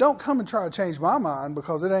 But don't come and try to change my mind,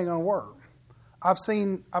 because it ain't going to work. I've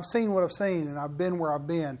seen what I've seen, and I've been where I've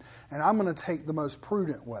been, and I'm going to take the most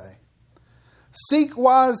prudent way. Seek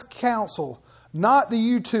wise counsel, not the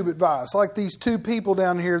YouTube advice. Like these 2 people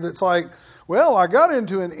down here that's like, well, I got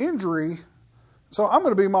into an injury, so I'm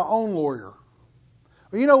going to be my own lawyer.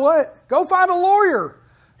 Well, you know what? Go find a lawyer.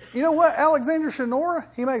 You know what? Alexander Shinora,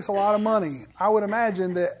 he makes a lot of money. I would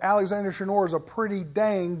imagine that Alexander Shinora is a pretty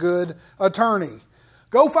dang good attorney.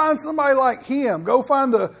 Go find somebody like him. Go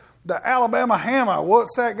find the Alabama Hammer.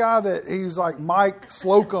 What's that guy that he's like Mike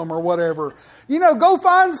Slocum or whatever? Go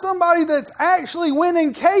find somebody that's actually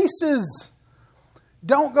winning cases.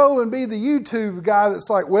 Don't go and be the YouTube guy that's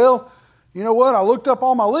like, well, you know what? I looked up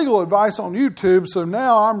all my legal advice on YouTube, so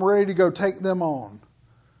now I'm ready to go take them on.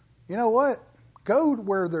 You know what? Go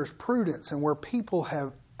where there's prudence and where people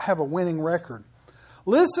have a winning record.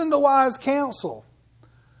 Listen to wise counsel.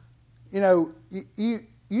 You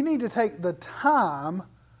need to take the time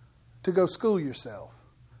to go school yourself.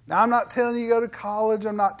 Now, I'm not telling you to go to college.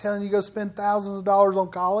 I'm not telling you to go spend thousands of dollars on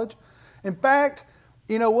college. In fact,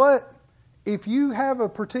 you know what? If you have a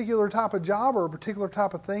particular type of job or a particular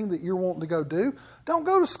type of thing that you're wanting to go do, don't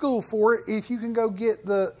go to school for it if you can go get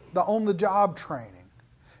the on-the-job training.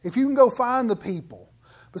 If you can go find the people.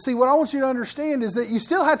 But see, what I want you to understand is that you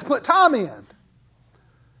still have to put time in.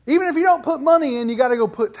 Even if you don't put money in, you got to go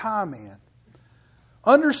put time in.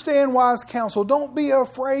 Understand wise counsel. Don't be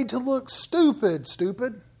afraid to look stupid.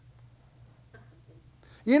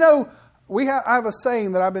 I have a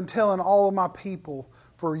saying that I've been telling all of my people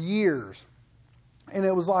for years. And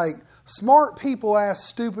it was like, smart people ask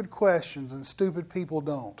stupid questions and stupid people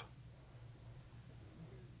don't.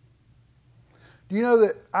 Do you know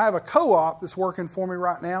that I have a co-op that's working for me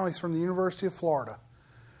right now? He's from the University of Florida.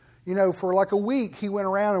 for like a week, he went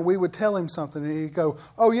around and we would tell him something and he'd go,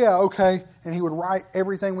 oh yeah, okay. And he would write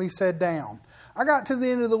everything we said down. I got to the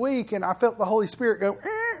end of the week and I felt the Holy Spirit go,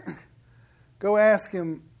 go ask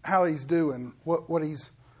him how he's doing, what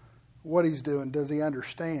he's doing. Does he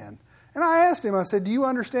understand? And I asked him, I said, do you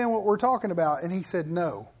understand what we're talking about? And he said,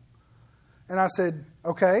 no. And I said,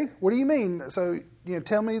 okay, what do you mean? So,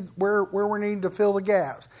 tell me where we need to fill the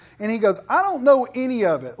gaps. And he goes, I don't know any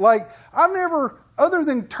of it. Like, I've never, other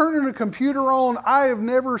than turning a computer on, I have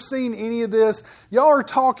never seen any of this. Y'all are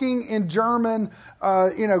talking in German,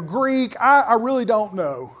 Greek. I really don't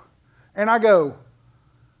know. And I go,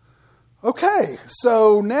 okay,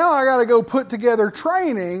 so now I got to go put together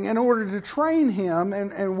training in order to train him.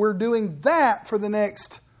 And we're doing that for the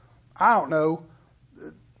next, I don't know.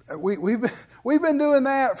 We've been doing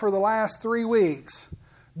that for the last 3 weeks,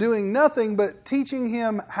 doing nothing but teaching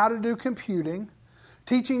him how to do computing,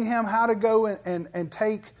 teaching him how to go and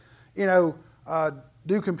take,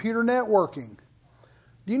 do computer networking.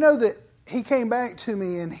 Do you know that he came back to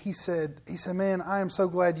me and he said, man, I am so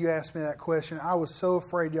glad you asked me that question. I was so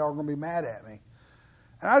afraid y'all were going to be mad at me.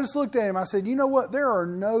 And I just looked at him. I said, you know what? There are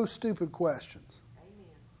no stupid questions. Amen.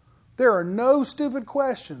 There are no stupid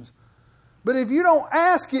questions. But if you don't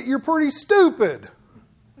ask it, you're pretty stupid.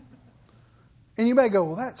 And you may go,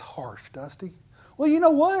 well, that's harsh, Dusty. Well, you know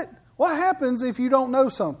what? What happens if you don't know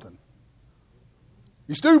something?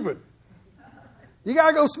 You're stupid. You got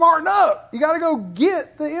to go smarten up. You got to go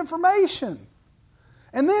get the information.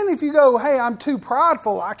 And then if you go, hey, I'm too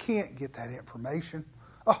prideful, I can't get that information.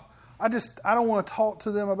 Oh, I don't want to talk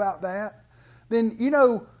to them about that. Then,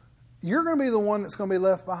 you're going to be the one that's going to be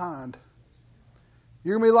left behind.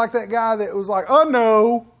 You're going to be like that guy that was like, oh,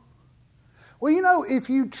 no. Well, if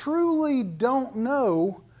you truly don't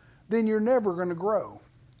know, then you're never going to grow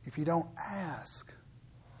if you don't ask.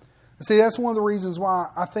 And see, that's one of the reasons why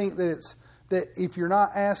I think that if you're not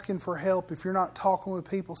asking for help, if you're not talking with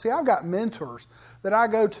people. See, I've got mentors that I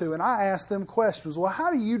go to and I ask them questions. Well, how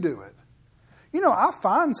do you do it? I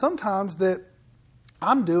find sometimes that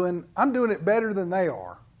I'm doing it better than they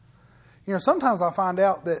are. Sometimes I find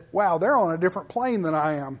out that, wow, they're on a different plane than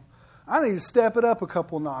I am. I need to step it up a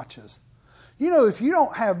couple notches. If you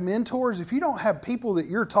don't have mentors, if you don't have people that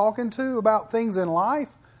you're talking to about things in life,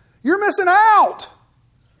 you're missing out.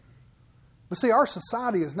 But see, our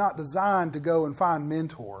society is not designed to go and find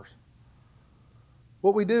mentors.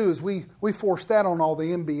 What we do is we force that on all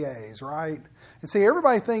the MBAs, right? And see,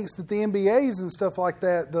 everybody thinks that the MBAs and stuff like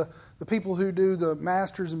that, the people who do the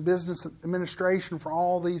Masters in Business Administration for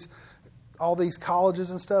all these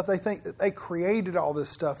colleges and stuff, they think that they created all this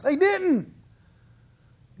stuff. They didn't.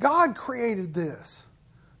 God created this.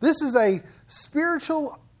 This is a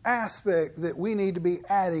spiritual aspect that we need to be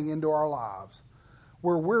adding into our lives,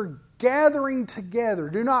 where we're gathering together.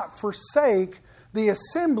 Do not forsake the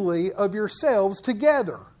assembly of yourselves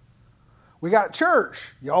together. We got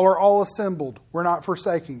church. Y'all are all assembled. We're not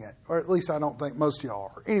forsaking it. Or at least I don't think most of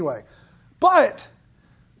y'all are. Anyway, but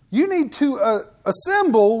you need to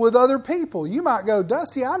assemble with other people. You might go,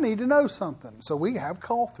 Dusty, I need to know something. So we have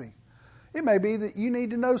coffee. It may be that you need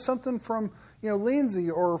to know something from, Lindsay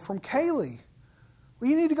or from Kaylee. Well,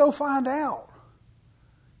 you need to go find out.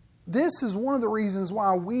 This is one of the reasons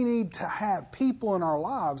why we need to have people in our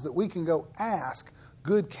lives that we can go ask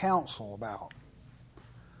good counsel about.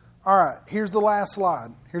 All right, here's the last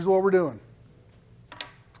slide. Here's what we're doing.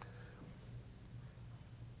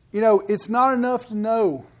 It's not enough to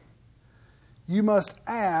know. You must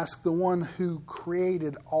ask the one who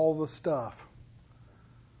created all the stuff.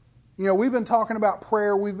 We've been talking about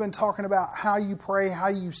prayer. We've been talking about how you pray, how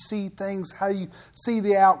you see things, how you see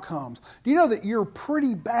the outcomes. Do you know that you're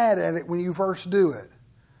pretty bad at it when you first do it?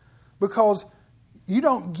 Because you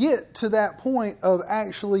don't get to that point of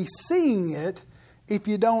actually seeing it if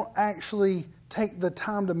you don't actually take the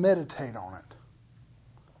time to meditate on it.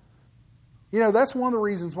 That's one of the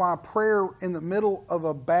reasons why prayer in the middle of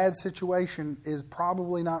a bad situation is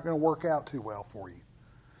probably not going to work out too well for you.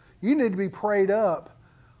 You need to be prayed up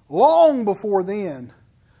long before then.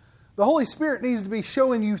 The Holy Spirit needs to be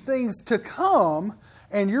showing you things to come,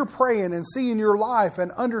 and you're praying and seeing your life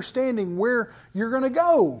and understanding where you're going to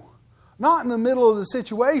go. Not in the middle of the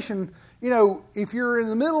situation. If you're in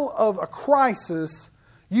the middle of a crisis,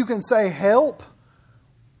 you can say help,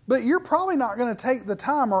 but you're probably not going to take the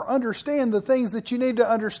time or understand the things that you need to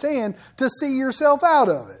understand to see yourself out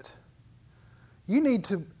of it. You need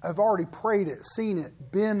to have already prayed it, seen it,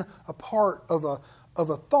 been a part of a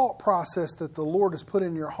thought process that the Lord has put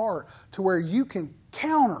in your heart to where you can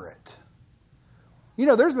counter it.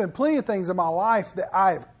 There's been plenty of things in my life that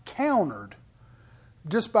I have countered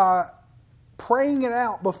just by praying it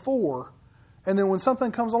out before, and then when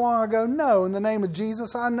something comes along, I go, no, in the name of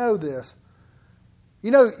Jesus, I know this.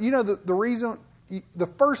 You know the reason, the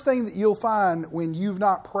first thing that you'll find when you've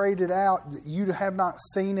not prayed it out, that you have not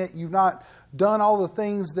seen it, you've not done all the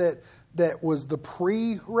things that was the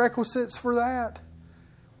prerequisites for that,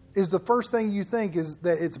 is the first thing you think is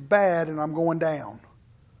that it's bad and I'm going down.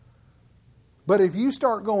 But if you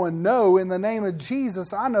start going, no, in the name of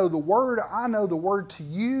Jesus, I know the word to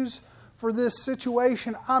use for this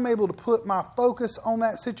situation. I'm able to put my focus on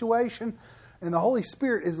that situation, and the Holy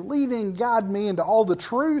Spirit is leading and guiding me into all the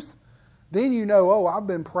truth. Then you know, oh, I've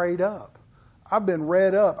been prayed up. I've been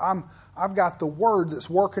read up. I've got the word that's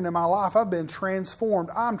working in my life. I've been transformed.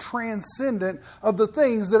 I'm transcendent of the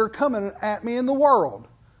things that are coming at me in the world.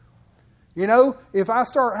 You know, if I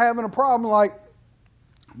start having a problem like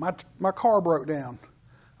my car broke down,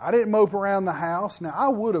 I didn't mope around the house. Now, I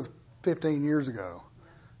would have 15 years ago.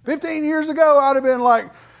 15 years ago, I'd have been like,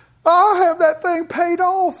 oh, I have that thing paid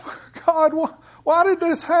off. God, why did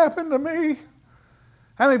this happen to me?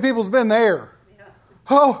 How many people's been there? Yeah.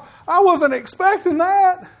 Oh, I wasn't expecting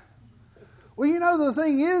that. Well, you know, the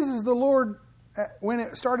thing is the Lord, when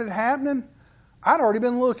it started happening, I'd already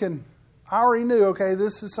been looking. I already knew, okay,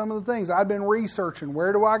 this is some of the things. I'd been researching.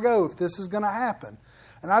 Where do I go if this is going to happen?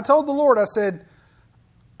 And I told the Lord, I said,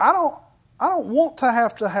 I don't want to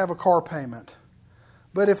have a car payment.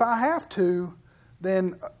 But if I have to,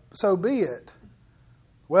 then so be it.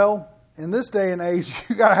 Well, in this day and age,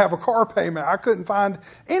 you got to have a car payment. I couldn't find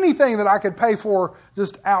anything that I could pay for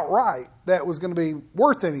just outright that was going to be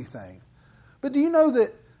worth anything. But do you know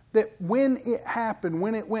that when it happened,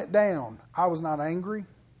 when it went down, I was not angry.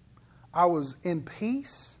 I was in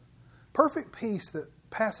peace. Perfect peace that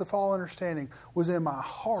passeth all understanding was in my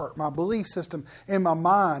heart, my belief system, in my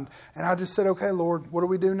mind. And I just said, okay, Lord, what do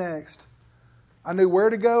we do next? I knew where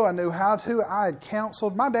to go. I knew how to. I had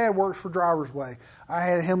counseled. My dad works for Driver's Way. I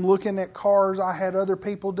had him looking at cars. I had other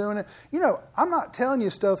people doing it. You know, I'm not telling you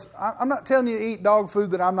stuff. I'm not telling you to eat dog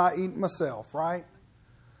food that I'm not eating myself, right?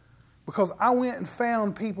 Because I went and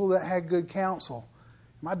found people that had good counsel.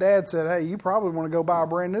 My dad said, hey, you probably want to go buy a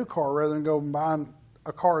brand new car rather than go buying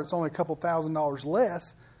a car that's only a couple $1,000s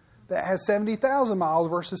less that has 70,000 miles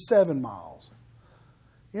versus 7 miles.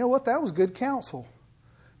 You know what? That was good counsel.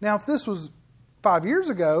 Now, if this was 5 years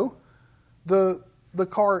ago, the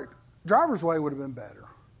car at Driver's Way would have been better.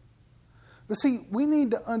 But see, we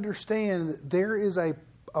need to understand that there is a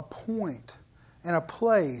point and a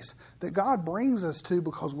place that God brings us to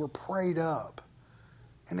because we're prayed up.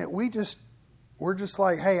 And that we're just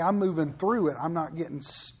like, hey, I'm moving through it. I'm not getting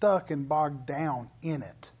stuck and bogged down in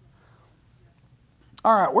it.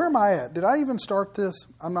 All right, where am I at? Did I even start this?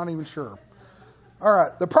 I'm not even sure. All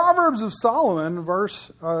right, the Proverbs of Solomon,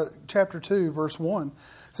 chapter 2, verse 1,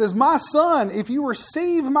 says, my son, if you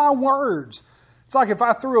receive my words, it's like if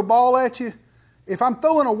I threw a ball at you, if I'm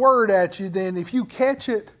throwing a word at you, then if you catch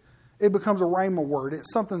it, it becomes a rhema word.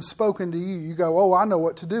 It's something spoken to you. You go, oh, I know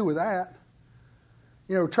what to do with that.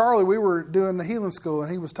 You know, Charlie, we were doing the healing school,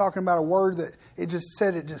 and he was talking about a word that it just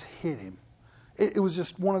hit him. It was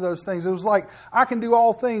just one of those things. It was like, I can do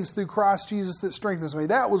all things through Christ Jesus that strengthens me.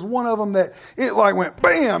 That was one of them that it like went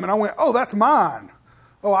bam, and I went, oh, that's mine.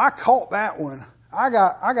 Oh, I caught that one. I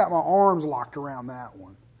got my arms locked around that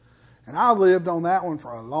one. And I lived on that one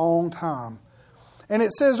for a long time. And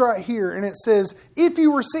it says right here, and it says, if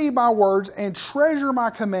you receive my words and treasure my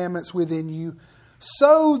commandments within you,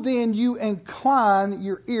 so then you incline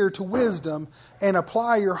your ear to wisdom and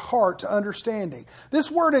apply your heart to understanding.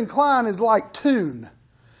 This word incline is like tune.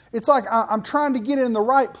 It's like I'm trying to get in the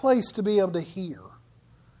right place to be able to hear.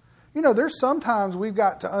 You know, there's sometimes we've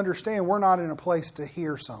got to understand we're not in a place to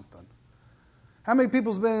hear something. How many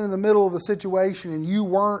people's been in the middle of a situation and you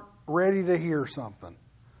weren't ready to hear something?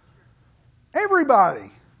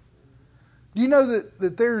 Everybody. Do you know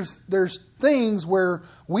that there's things where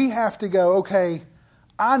we have to go, okay,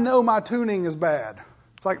 I know my tuning is bad.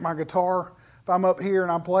 It's like my guitar. If I'm up here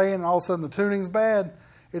and I'm playing and all of a sudden the tuning's bad,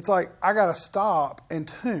 it's like I got to stop and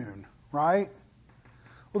tune, right?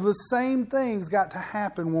 Well, the same thing's got to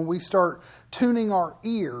happen when we start tuning our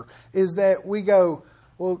ear, is that we go,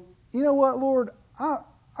 well, you know what, Lord,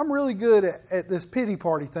 I'm really good at this pity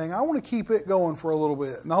party thing. I want to keep it going for a little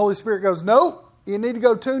bit. And the Holy Spirit goes, nope, you need to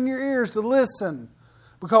go tune your ears to listen,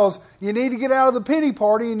 because you need to get out of the pity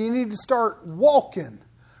party and you need to start walking.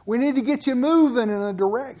 We need to get you moving in a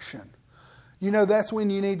direction. You know, that's when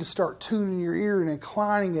you need to start tuning your ear and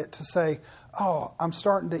inclining it to say, oh, I'm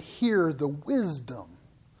starting to hear the wisdom.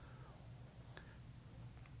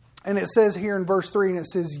 And it says here in verse 3, and it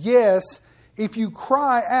says, yes, if you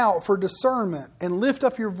cry out for discernment and lift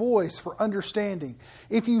up your voice for understanding,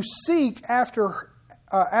 if you seek after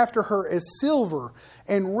her as silver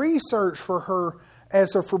and research for her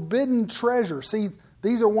as a forbidden treasure. See,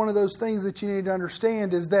 these are one of those things that you need to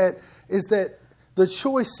understand is that the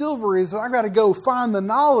choice silver is I got to go find the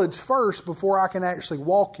knowledge first before I can actually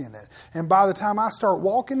walk in it. And by the time I start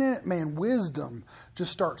walking in it, man, wisdom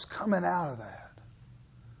just starts coming out of that.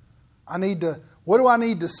 What do I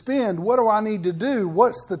need to spend? What do I need to do?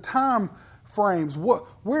 What's the time frames?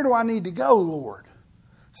 Where do I need to go, Lord?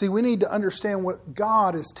 See, we need to understand what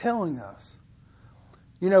God is telling us.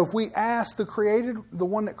 You know, if we ask the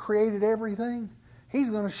one that created everything, He's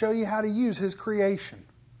going to show you how to use His creation.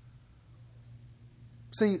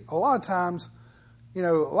 See, a lot of times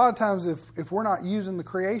if we're not using the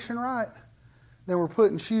creation right, then we're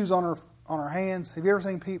putting shoes on our hands. Have you ever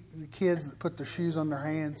seen kids that put their shoes on their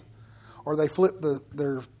hands? Or they flip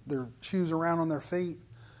their shoes around on their feet?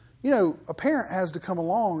 You know, a parent has to come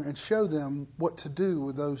along and show them what to do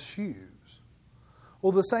with those shoes.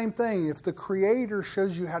 Well, the same thing, if the Creator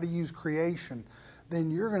shows you how to use creation,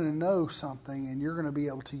 then you're going to know something and you're going to be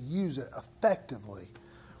able to use it effectively.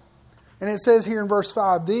 And it says here in verse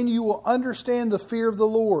 5, then you will understand the fear of the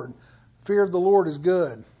Lord. Fear of the Lord is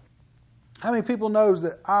good. How many people knows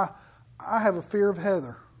that I have a fear of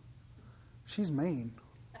Heather? She's mean.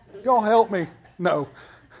 Y'all help me. No,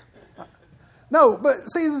 but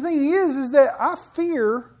see, the thing is that I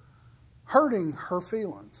fear hurting her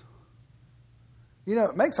feelings. You know,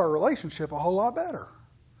 it makes our relationship a whole lot better.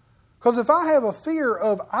 Because if I have a fear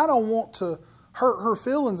of I don't want to hurt her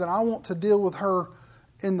feelings and I want to deal with her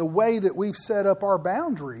in the way that we've set up our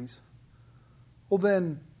boundaries, well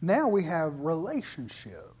then now we have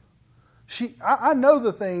relationship. I know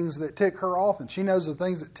the things that tick her off and she knows the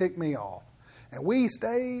things that tick me off. And we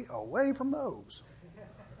stay away from those.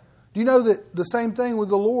 Do you know that the same thing with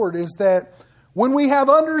the Lord is that when we have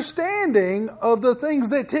understanding of the things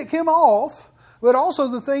that tick Him off, but also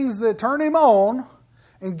the things that turn Him on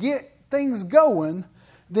and get things going,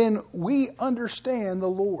 then we understand the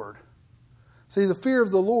Lord. See, the fear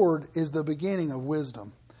of the Lord is the beginning of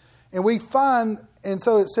wisdom. And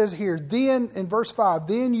so it says here, then in verse 5,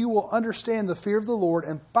 then you will understand the fear of the Lord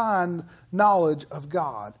and find knowledge of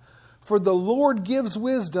God. For the Lord gives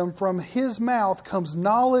wisdom, from His mouth comes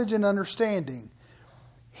knowledge and understanding.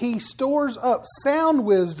 He stores up sound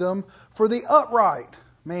wisdom for the upright.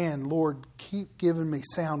 Man, Lord, keep giving me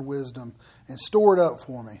sound wisdom and store it up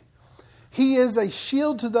for me. He is a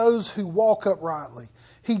shield to those who walk uprightly.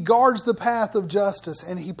 He guards the path of justice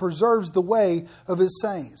and He preserves the way of His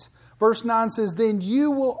saints. Verse 9 says, then you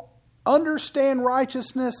will understand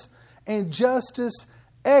righteousness and justice,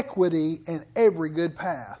 equity, and every good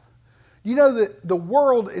path. You know that the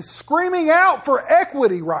world is screaming out for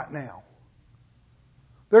equity right now.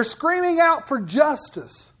 They're screaming out for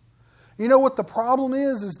justice. You know what the problem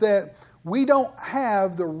is that we don't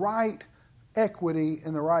have the right equity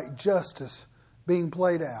and the right justice being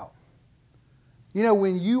played out. You know,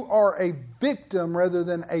 when you are a victim rather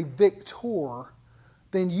than a victor,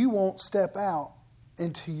 then you won't step out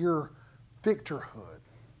into your victorhood.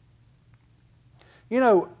 You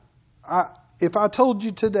know, if I told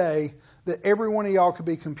you today that every one of y'all could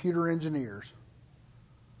be computer engineers.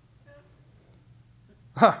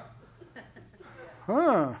 Do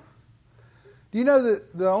you know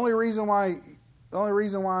that the only reason why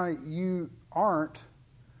you aren't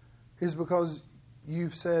is because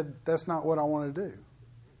you've said that's not what I want to do.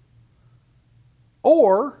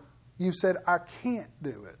 Or you've said I can't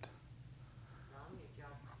do it.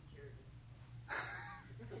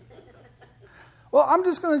 Well, I'm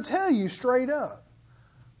just going to tell you straight up.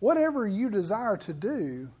 Whatever you desire to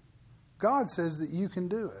do, God says that you can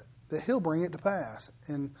do it, that He'll bring it to pass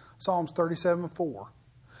in Psalms 37:4.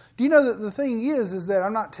 Do you know that the thing is that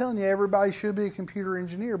I'm not telling you everybody should be a computer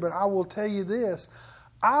engineer, but I will tell you this.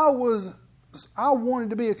 I wanted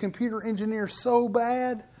to be a computer engineer so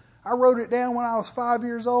bad, I wrote it down when I was 5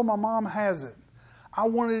 years old. My mom has it. I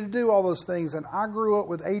wanted to do all those things, and I grew up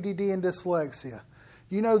with ADD and dyslexia.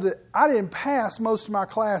 You know that I didn't pass most of my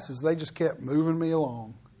classes. They just kept moving me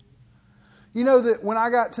along. You know that when I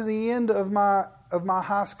got to the end of my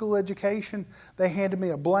high school education, they handed me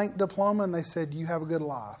a blank diploma and they said, you have a good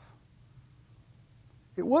life.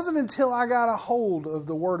 It wasn't until I got a hold of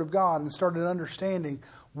the Word of God and started understanding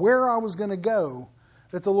where I was going to go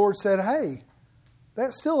that the Lord said, hey,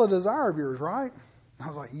 that's still a desire of yours, right? And I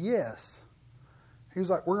was like, yes. He was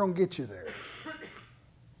like, we're going to get you there.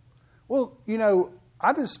 Well, you know,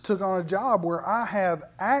 I just took on a job where I have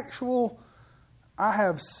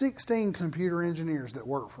 16 computer engineers that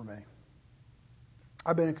work for me.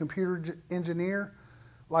 I've been a computer engineer,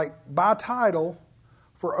 like by title,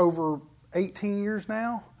 for over 18 years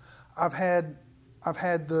now. I've had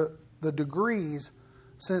the degrees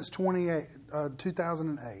since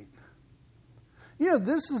 2008. You know,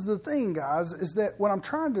 this is the thing, guys, is that what I'm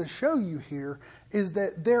trying to show you here is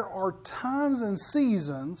that there are times and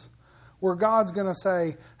seasons where God's going to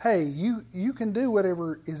say, hey, you can do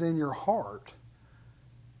whatever is in your heart.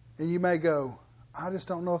 And you may go, I just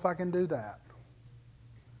don't know if I can do that.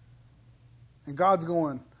 And God's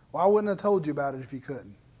going, well, I wouldn't have told you about it if you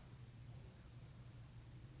couldn't.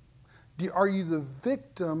 Are you the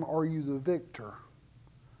victim or are you the victor?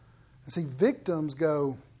 And see, victims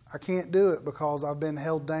go, I can't do it because I've been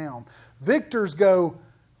held down. Victors go,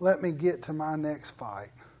 let me get to my next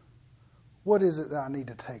fight. What is it that I need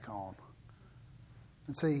to take on?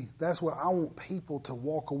 And see, that's what I want people to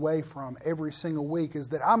walk away from every single week, is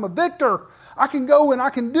that I'm a victor. I can go and I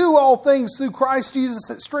can do all things through Christ Jesus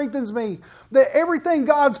that strengthens me. That everything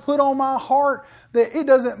God's put on my heart, that it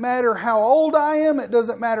doesn't matter how old I am, it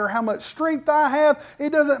doesn't matter how much strength I have,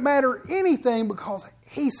 it doesn't matter anything, because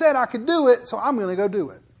He said I could do it, so I'm going to go do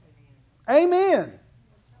it. Amen.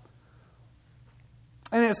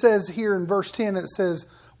 And it says here in verse 10, it says,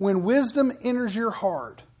 when wisdom enters your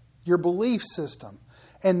heart, your belief system,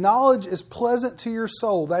 and knowledge is pleasant to your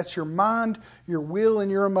soul, that's your mind, your will,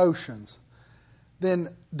 and your emotions, then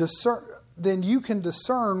you can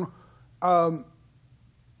discern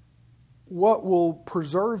what will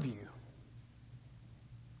preserve you.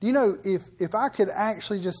 You know, if I could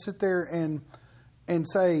actually just sit there and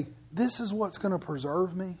say, this is what's going to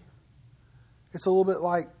preserve me, it's a little bit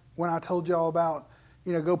like when I told y'all about,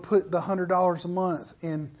 you know, go put the $100 a month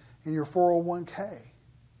in your 401k.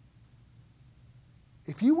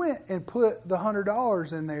 If you went and put the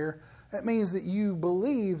 $100 in there, that means that you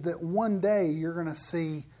believe that one day you're going to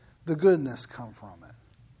see the goodness come from it.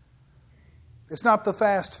 It's not the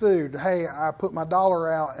fast food. Hey, I put my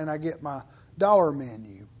dollar out and I get my dollar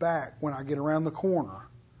menu back when I get around the corner.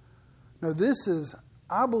 No, this is,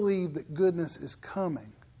 I believe that goodness is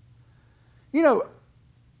coming. You know,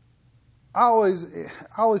 I always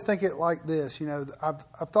think it like this. You know,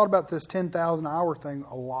 I've thought about this 10,000 hour thing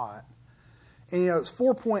a lot. And, you know, it's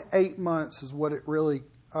 4.8 months is what it really,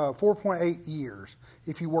 4.8 years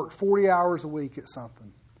if you work 40 hours a week at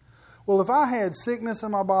something. Well, if I had sickness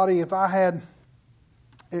in my body, if I had,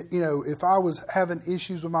 you know, if I was having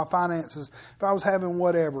issues with my finances, if I was having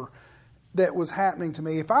whatever that was happening to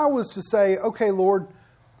me, if I was to say, okay, Lord,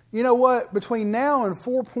 you know what, between now and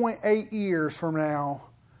 4.8 years from now,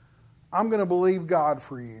 I'm going to believe God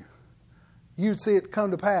for you. You'd see it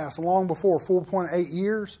come to pass long before 4.8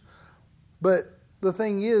 years. But the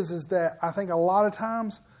thing is that I think a lot of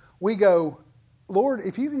times we go, Lord,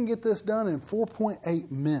 if you can get this done in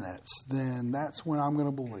 4.8 minutes, then that's when I'm going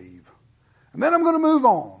to believe. And then I'm going to move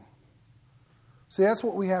on. See, that's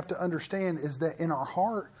what we have to understand, is that in our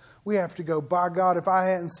heart, we have to go, by God, if I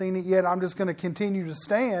hadn't seen it yet, I'm just going to continue to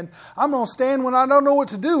stand. I'm going to stand when I don't know what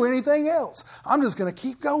to do, anything else. I'm just going to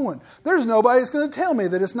keep going. There's nobody that's going to tell me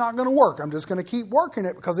that it's not going to work. I'm just going to keep working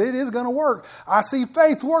it because it is going to work. I see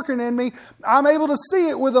faith working in me. I'm able to see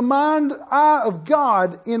it with the mind eye of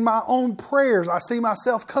God in my own prayers. I see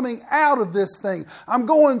myself coming out of this thing. I'm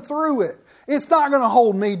going through it. It's not going to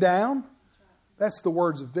hold me down. That's the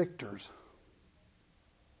words of victors.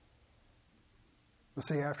 But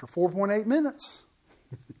see, after 4.8 minutes,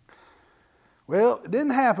 well, it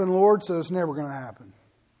didn't happen, Lord, so it's never going to happen.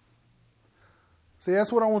 See, that's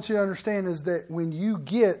what I want you to understand, is that when you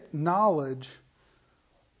get knowledge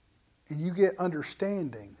and you get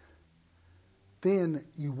understanding, then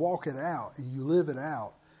you walk it out and you live it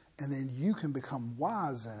out, and then you can become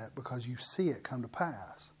wise in it because you see it come to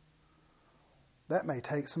pass. That may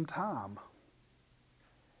take some time.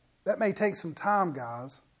 That may take some time,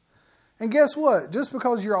 guys. And guess what? Just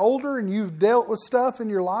because you're older and you've dealt with stuff in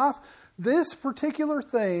your life, this particular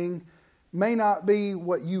thing may not be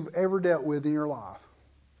what you've ever dealt with in your life.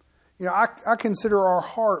 You know, I consider our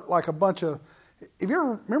heart like a bunch of... If you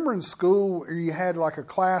ever remember in school where you had like a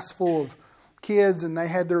class full of kids and they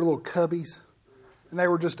had their little cubbies and they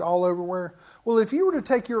were just all everywhere? Well, if you were to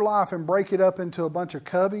take your life and break it up into a bunch of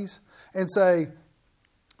cubbies and say,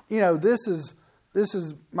 you know, this is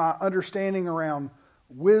my understanding around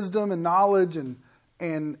wisdom and knowledge and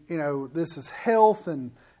you know, this is health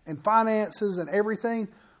and finances and everything.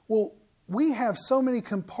 Well, we have so many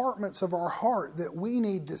compartments of our heart that we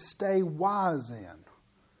need to stay wise in.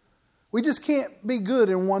 We just can't be good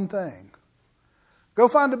in one thing. Go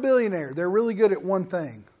find a billionaire. They're really good at one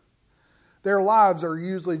thing. Their lives are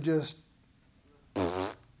usually just...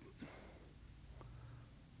 You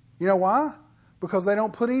know why? because they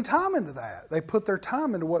don't put any time into that. They put their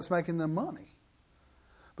time into what's making them money.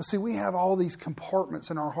 But see, we have all these compartments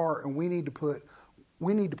in our heart, and we need to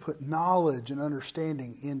put knowledge and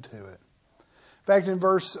understanding into it. In fact, in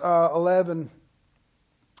verse 11,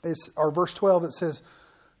 verse 12, it says,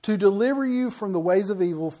 to deliver you from the ways of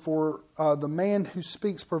evil, for the man who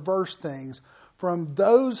speaks perverse things, from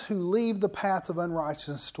those who leave the path of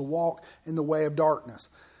unrighteousness to walk in the way of darkness.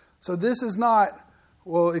 So this is not,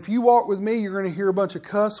 well, if you walk with me, you're going to hear a bunch of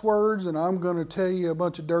cuss words and I'm going to tell you a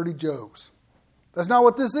bunch of dirty jokes. That's not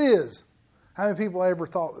what this is. How many people ever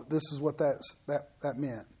thought that this is what that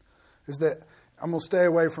meant? Is that I'm going to stay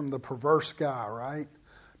away from the perverse guy, right?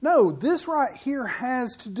 No, this right here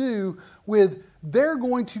has to do with they're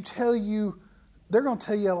going to tell you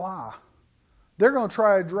a lie. They're going to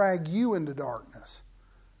try to drag you into darkness.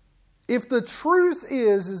 If the truth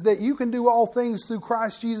is that you can do all things through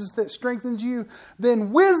Christ Jesus that strengthens you,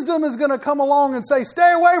 then wisdom is going to come along and say,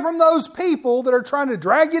 stay away from those people that are trying to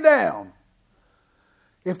drag you down.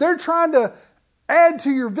 If they're trying to add to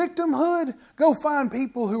your victimhood, go find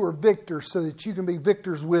people who are victors so that you can be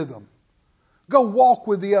victors with them. Go walk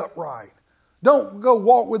with the upright. Don't go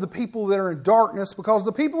walk with the people that are in darkness, because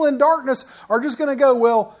the people in darkness are just going to go,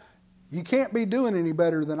 well, you can't be doing any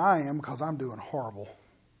better than I am because I'm doing horrible.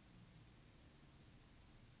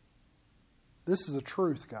 This is the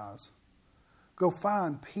truth, guys. Go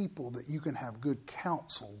find people that you can have good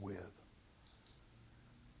counsel with.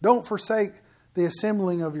 Don't forsake the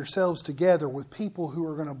assembling of yourselves together with people who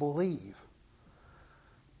are going to believe.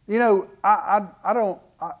 You know, I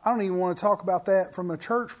don't even want to talk about that from a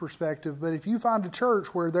church perspective, but if you find a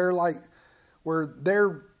church where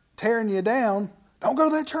they're tearing you down, don't go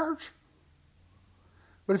to that church.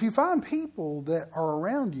 But if you find people that are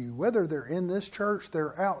around you, whether they're in this church,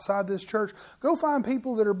 they're outside this church, go find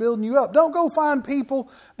people that are building you up. Don't go find people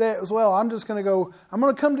that, well, I'm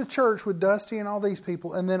going to come to church with Dusty and all these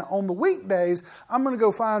people, and then on the weekdays, I'm going to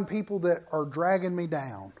go find people that are dragging me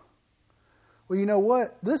down. Well, you know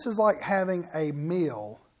what? This is like having a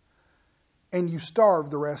meal and you starve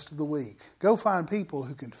the rest of the week. Go find people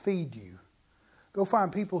who can feed you. Go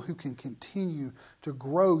find people who can continue to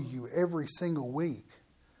grow you every single week.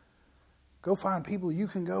 Go find people you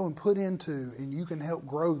can go and put into and you can help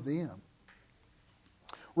grow them.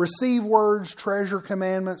 Receive words, treasure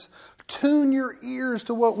commandments. Tune your ears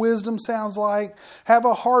to what wisdom sounds like. Have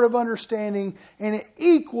a heart of understanding, and it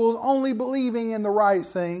equals only believing in the right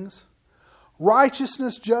things.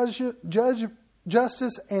 Righteousness,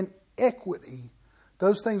 justice, and equity.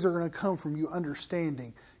 Those things are going to come from you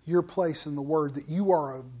understanding your place in the Word, that you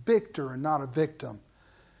are a victor and not a victim.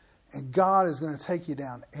 And God is going to take you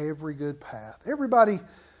down every good path. Everybody,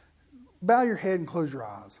 bow your head and close your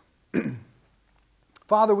eyes.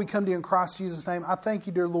 Father, we come to you in Christ Jesus' name. I thank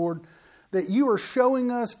you, dear Lord, that you are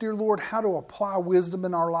showing us, dear Lord, how to apply wisdom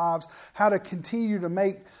in our lives, how to continue to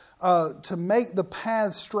make the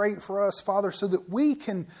path straight for us, Father, so that we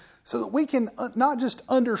can not just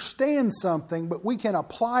understand something, but we can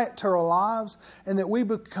apply it to our lives, and that we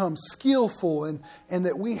become skillful and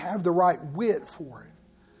that we have the right wit for it.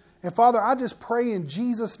 And Father, I just pray in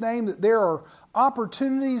Jesus' name that there are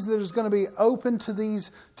opportunities that is going to be open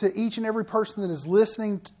to each and every person that is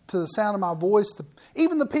listening to the sound of my voice,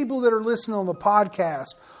 even the people that are listening on the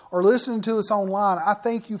podcast or listening to us online. I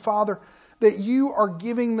thank you, Father, that you are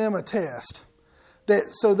giving them a test,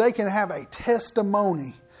 so they can have a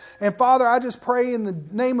testimony. And Father, I just pray in the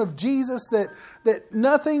name of Jesus that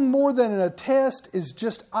nothing more than a test is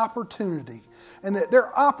just opportunity. And that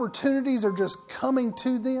their opportunities are just coming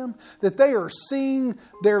to them. That they are seeing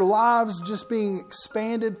their lives just being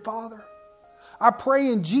expanded, Father. I pray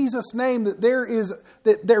in Jesus' name that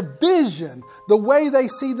their vision, the way they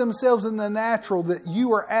see themselves in the natural, that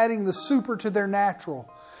you are adding the super to their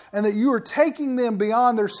natural. And that you are taking them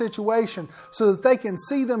beyond their situation so that they can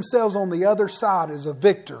see themselves on the other side as a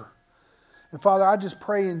victor. And Father, I just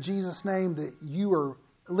pray in Jesus' name that you are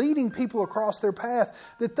leading people across their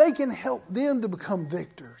path, that they can help them to become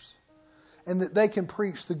victors, and that they can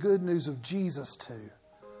preach the good news of Jesus to,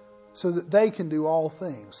 so that they can do all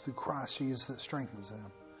things through Christ Jesus that strengthens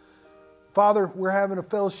them. Father, we're having a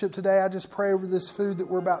fellowship today. I just pray over this food that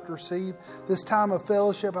we're about to receive, this time of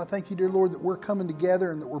fellowship. I thank you, dear Lord, that we're coming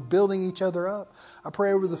together and that we're building each other up. I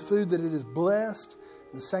pray over the food that it is blessed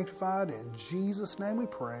and sanctified. In Jesus' name we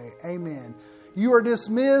pray. Amen. You are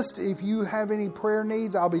dismissed. If you have any prayer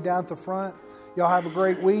needs, I'll be down at the front. Y'all have a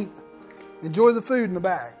great week. Enjoy the food in the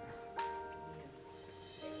back.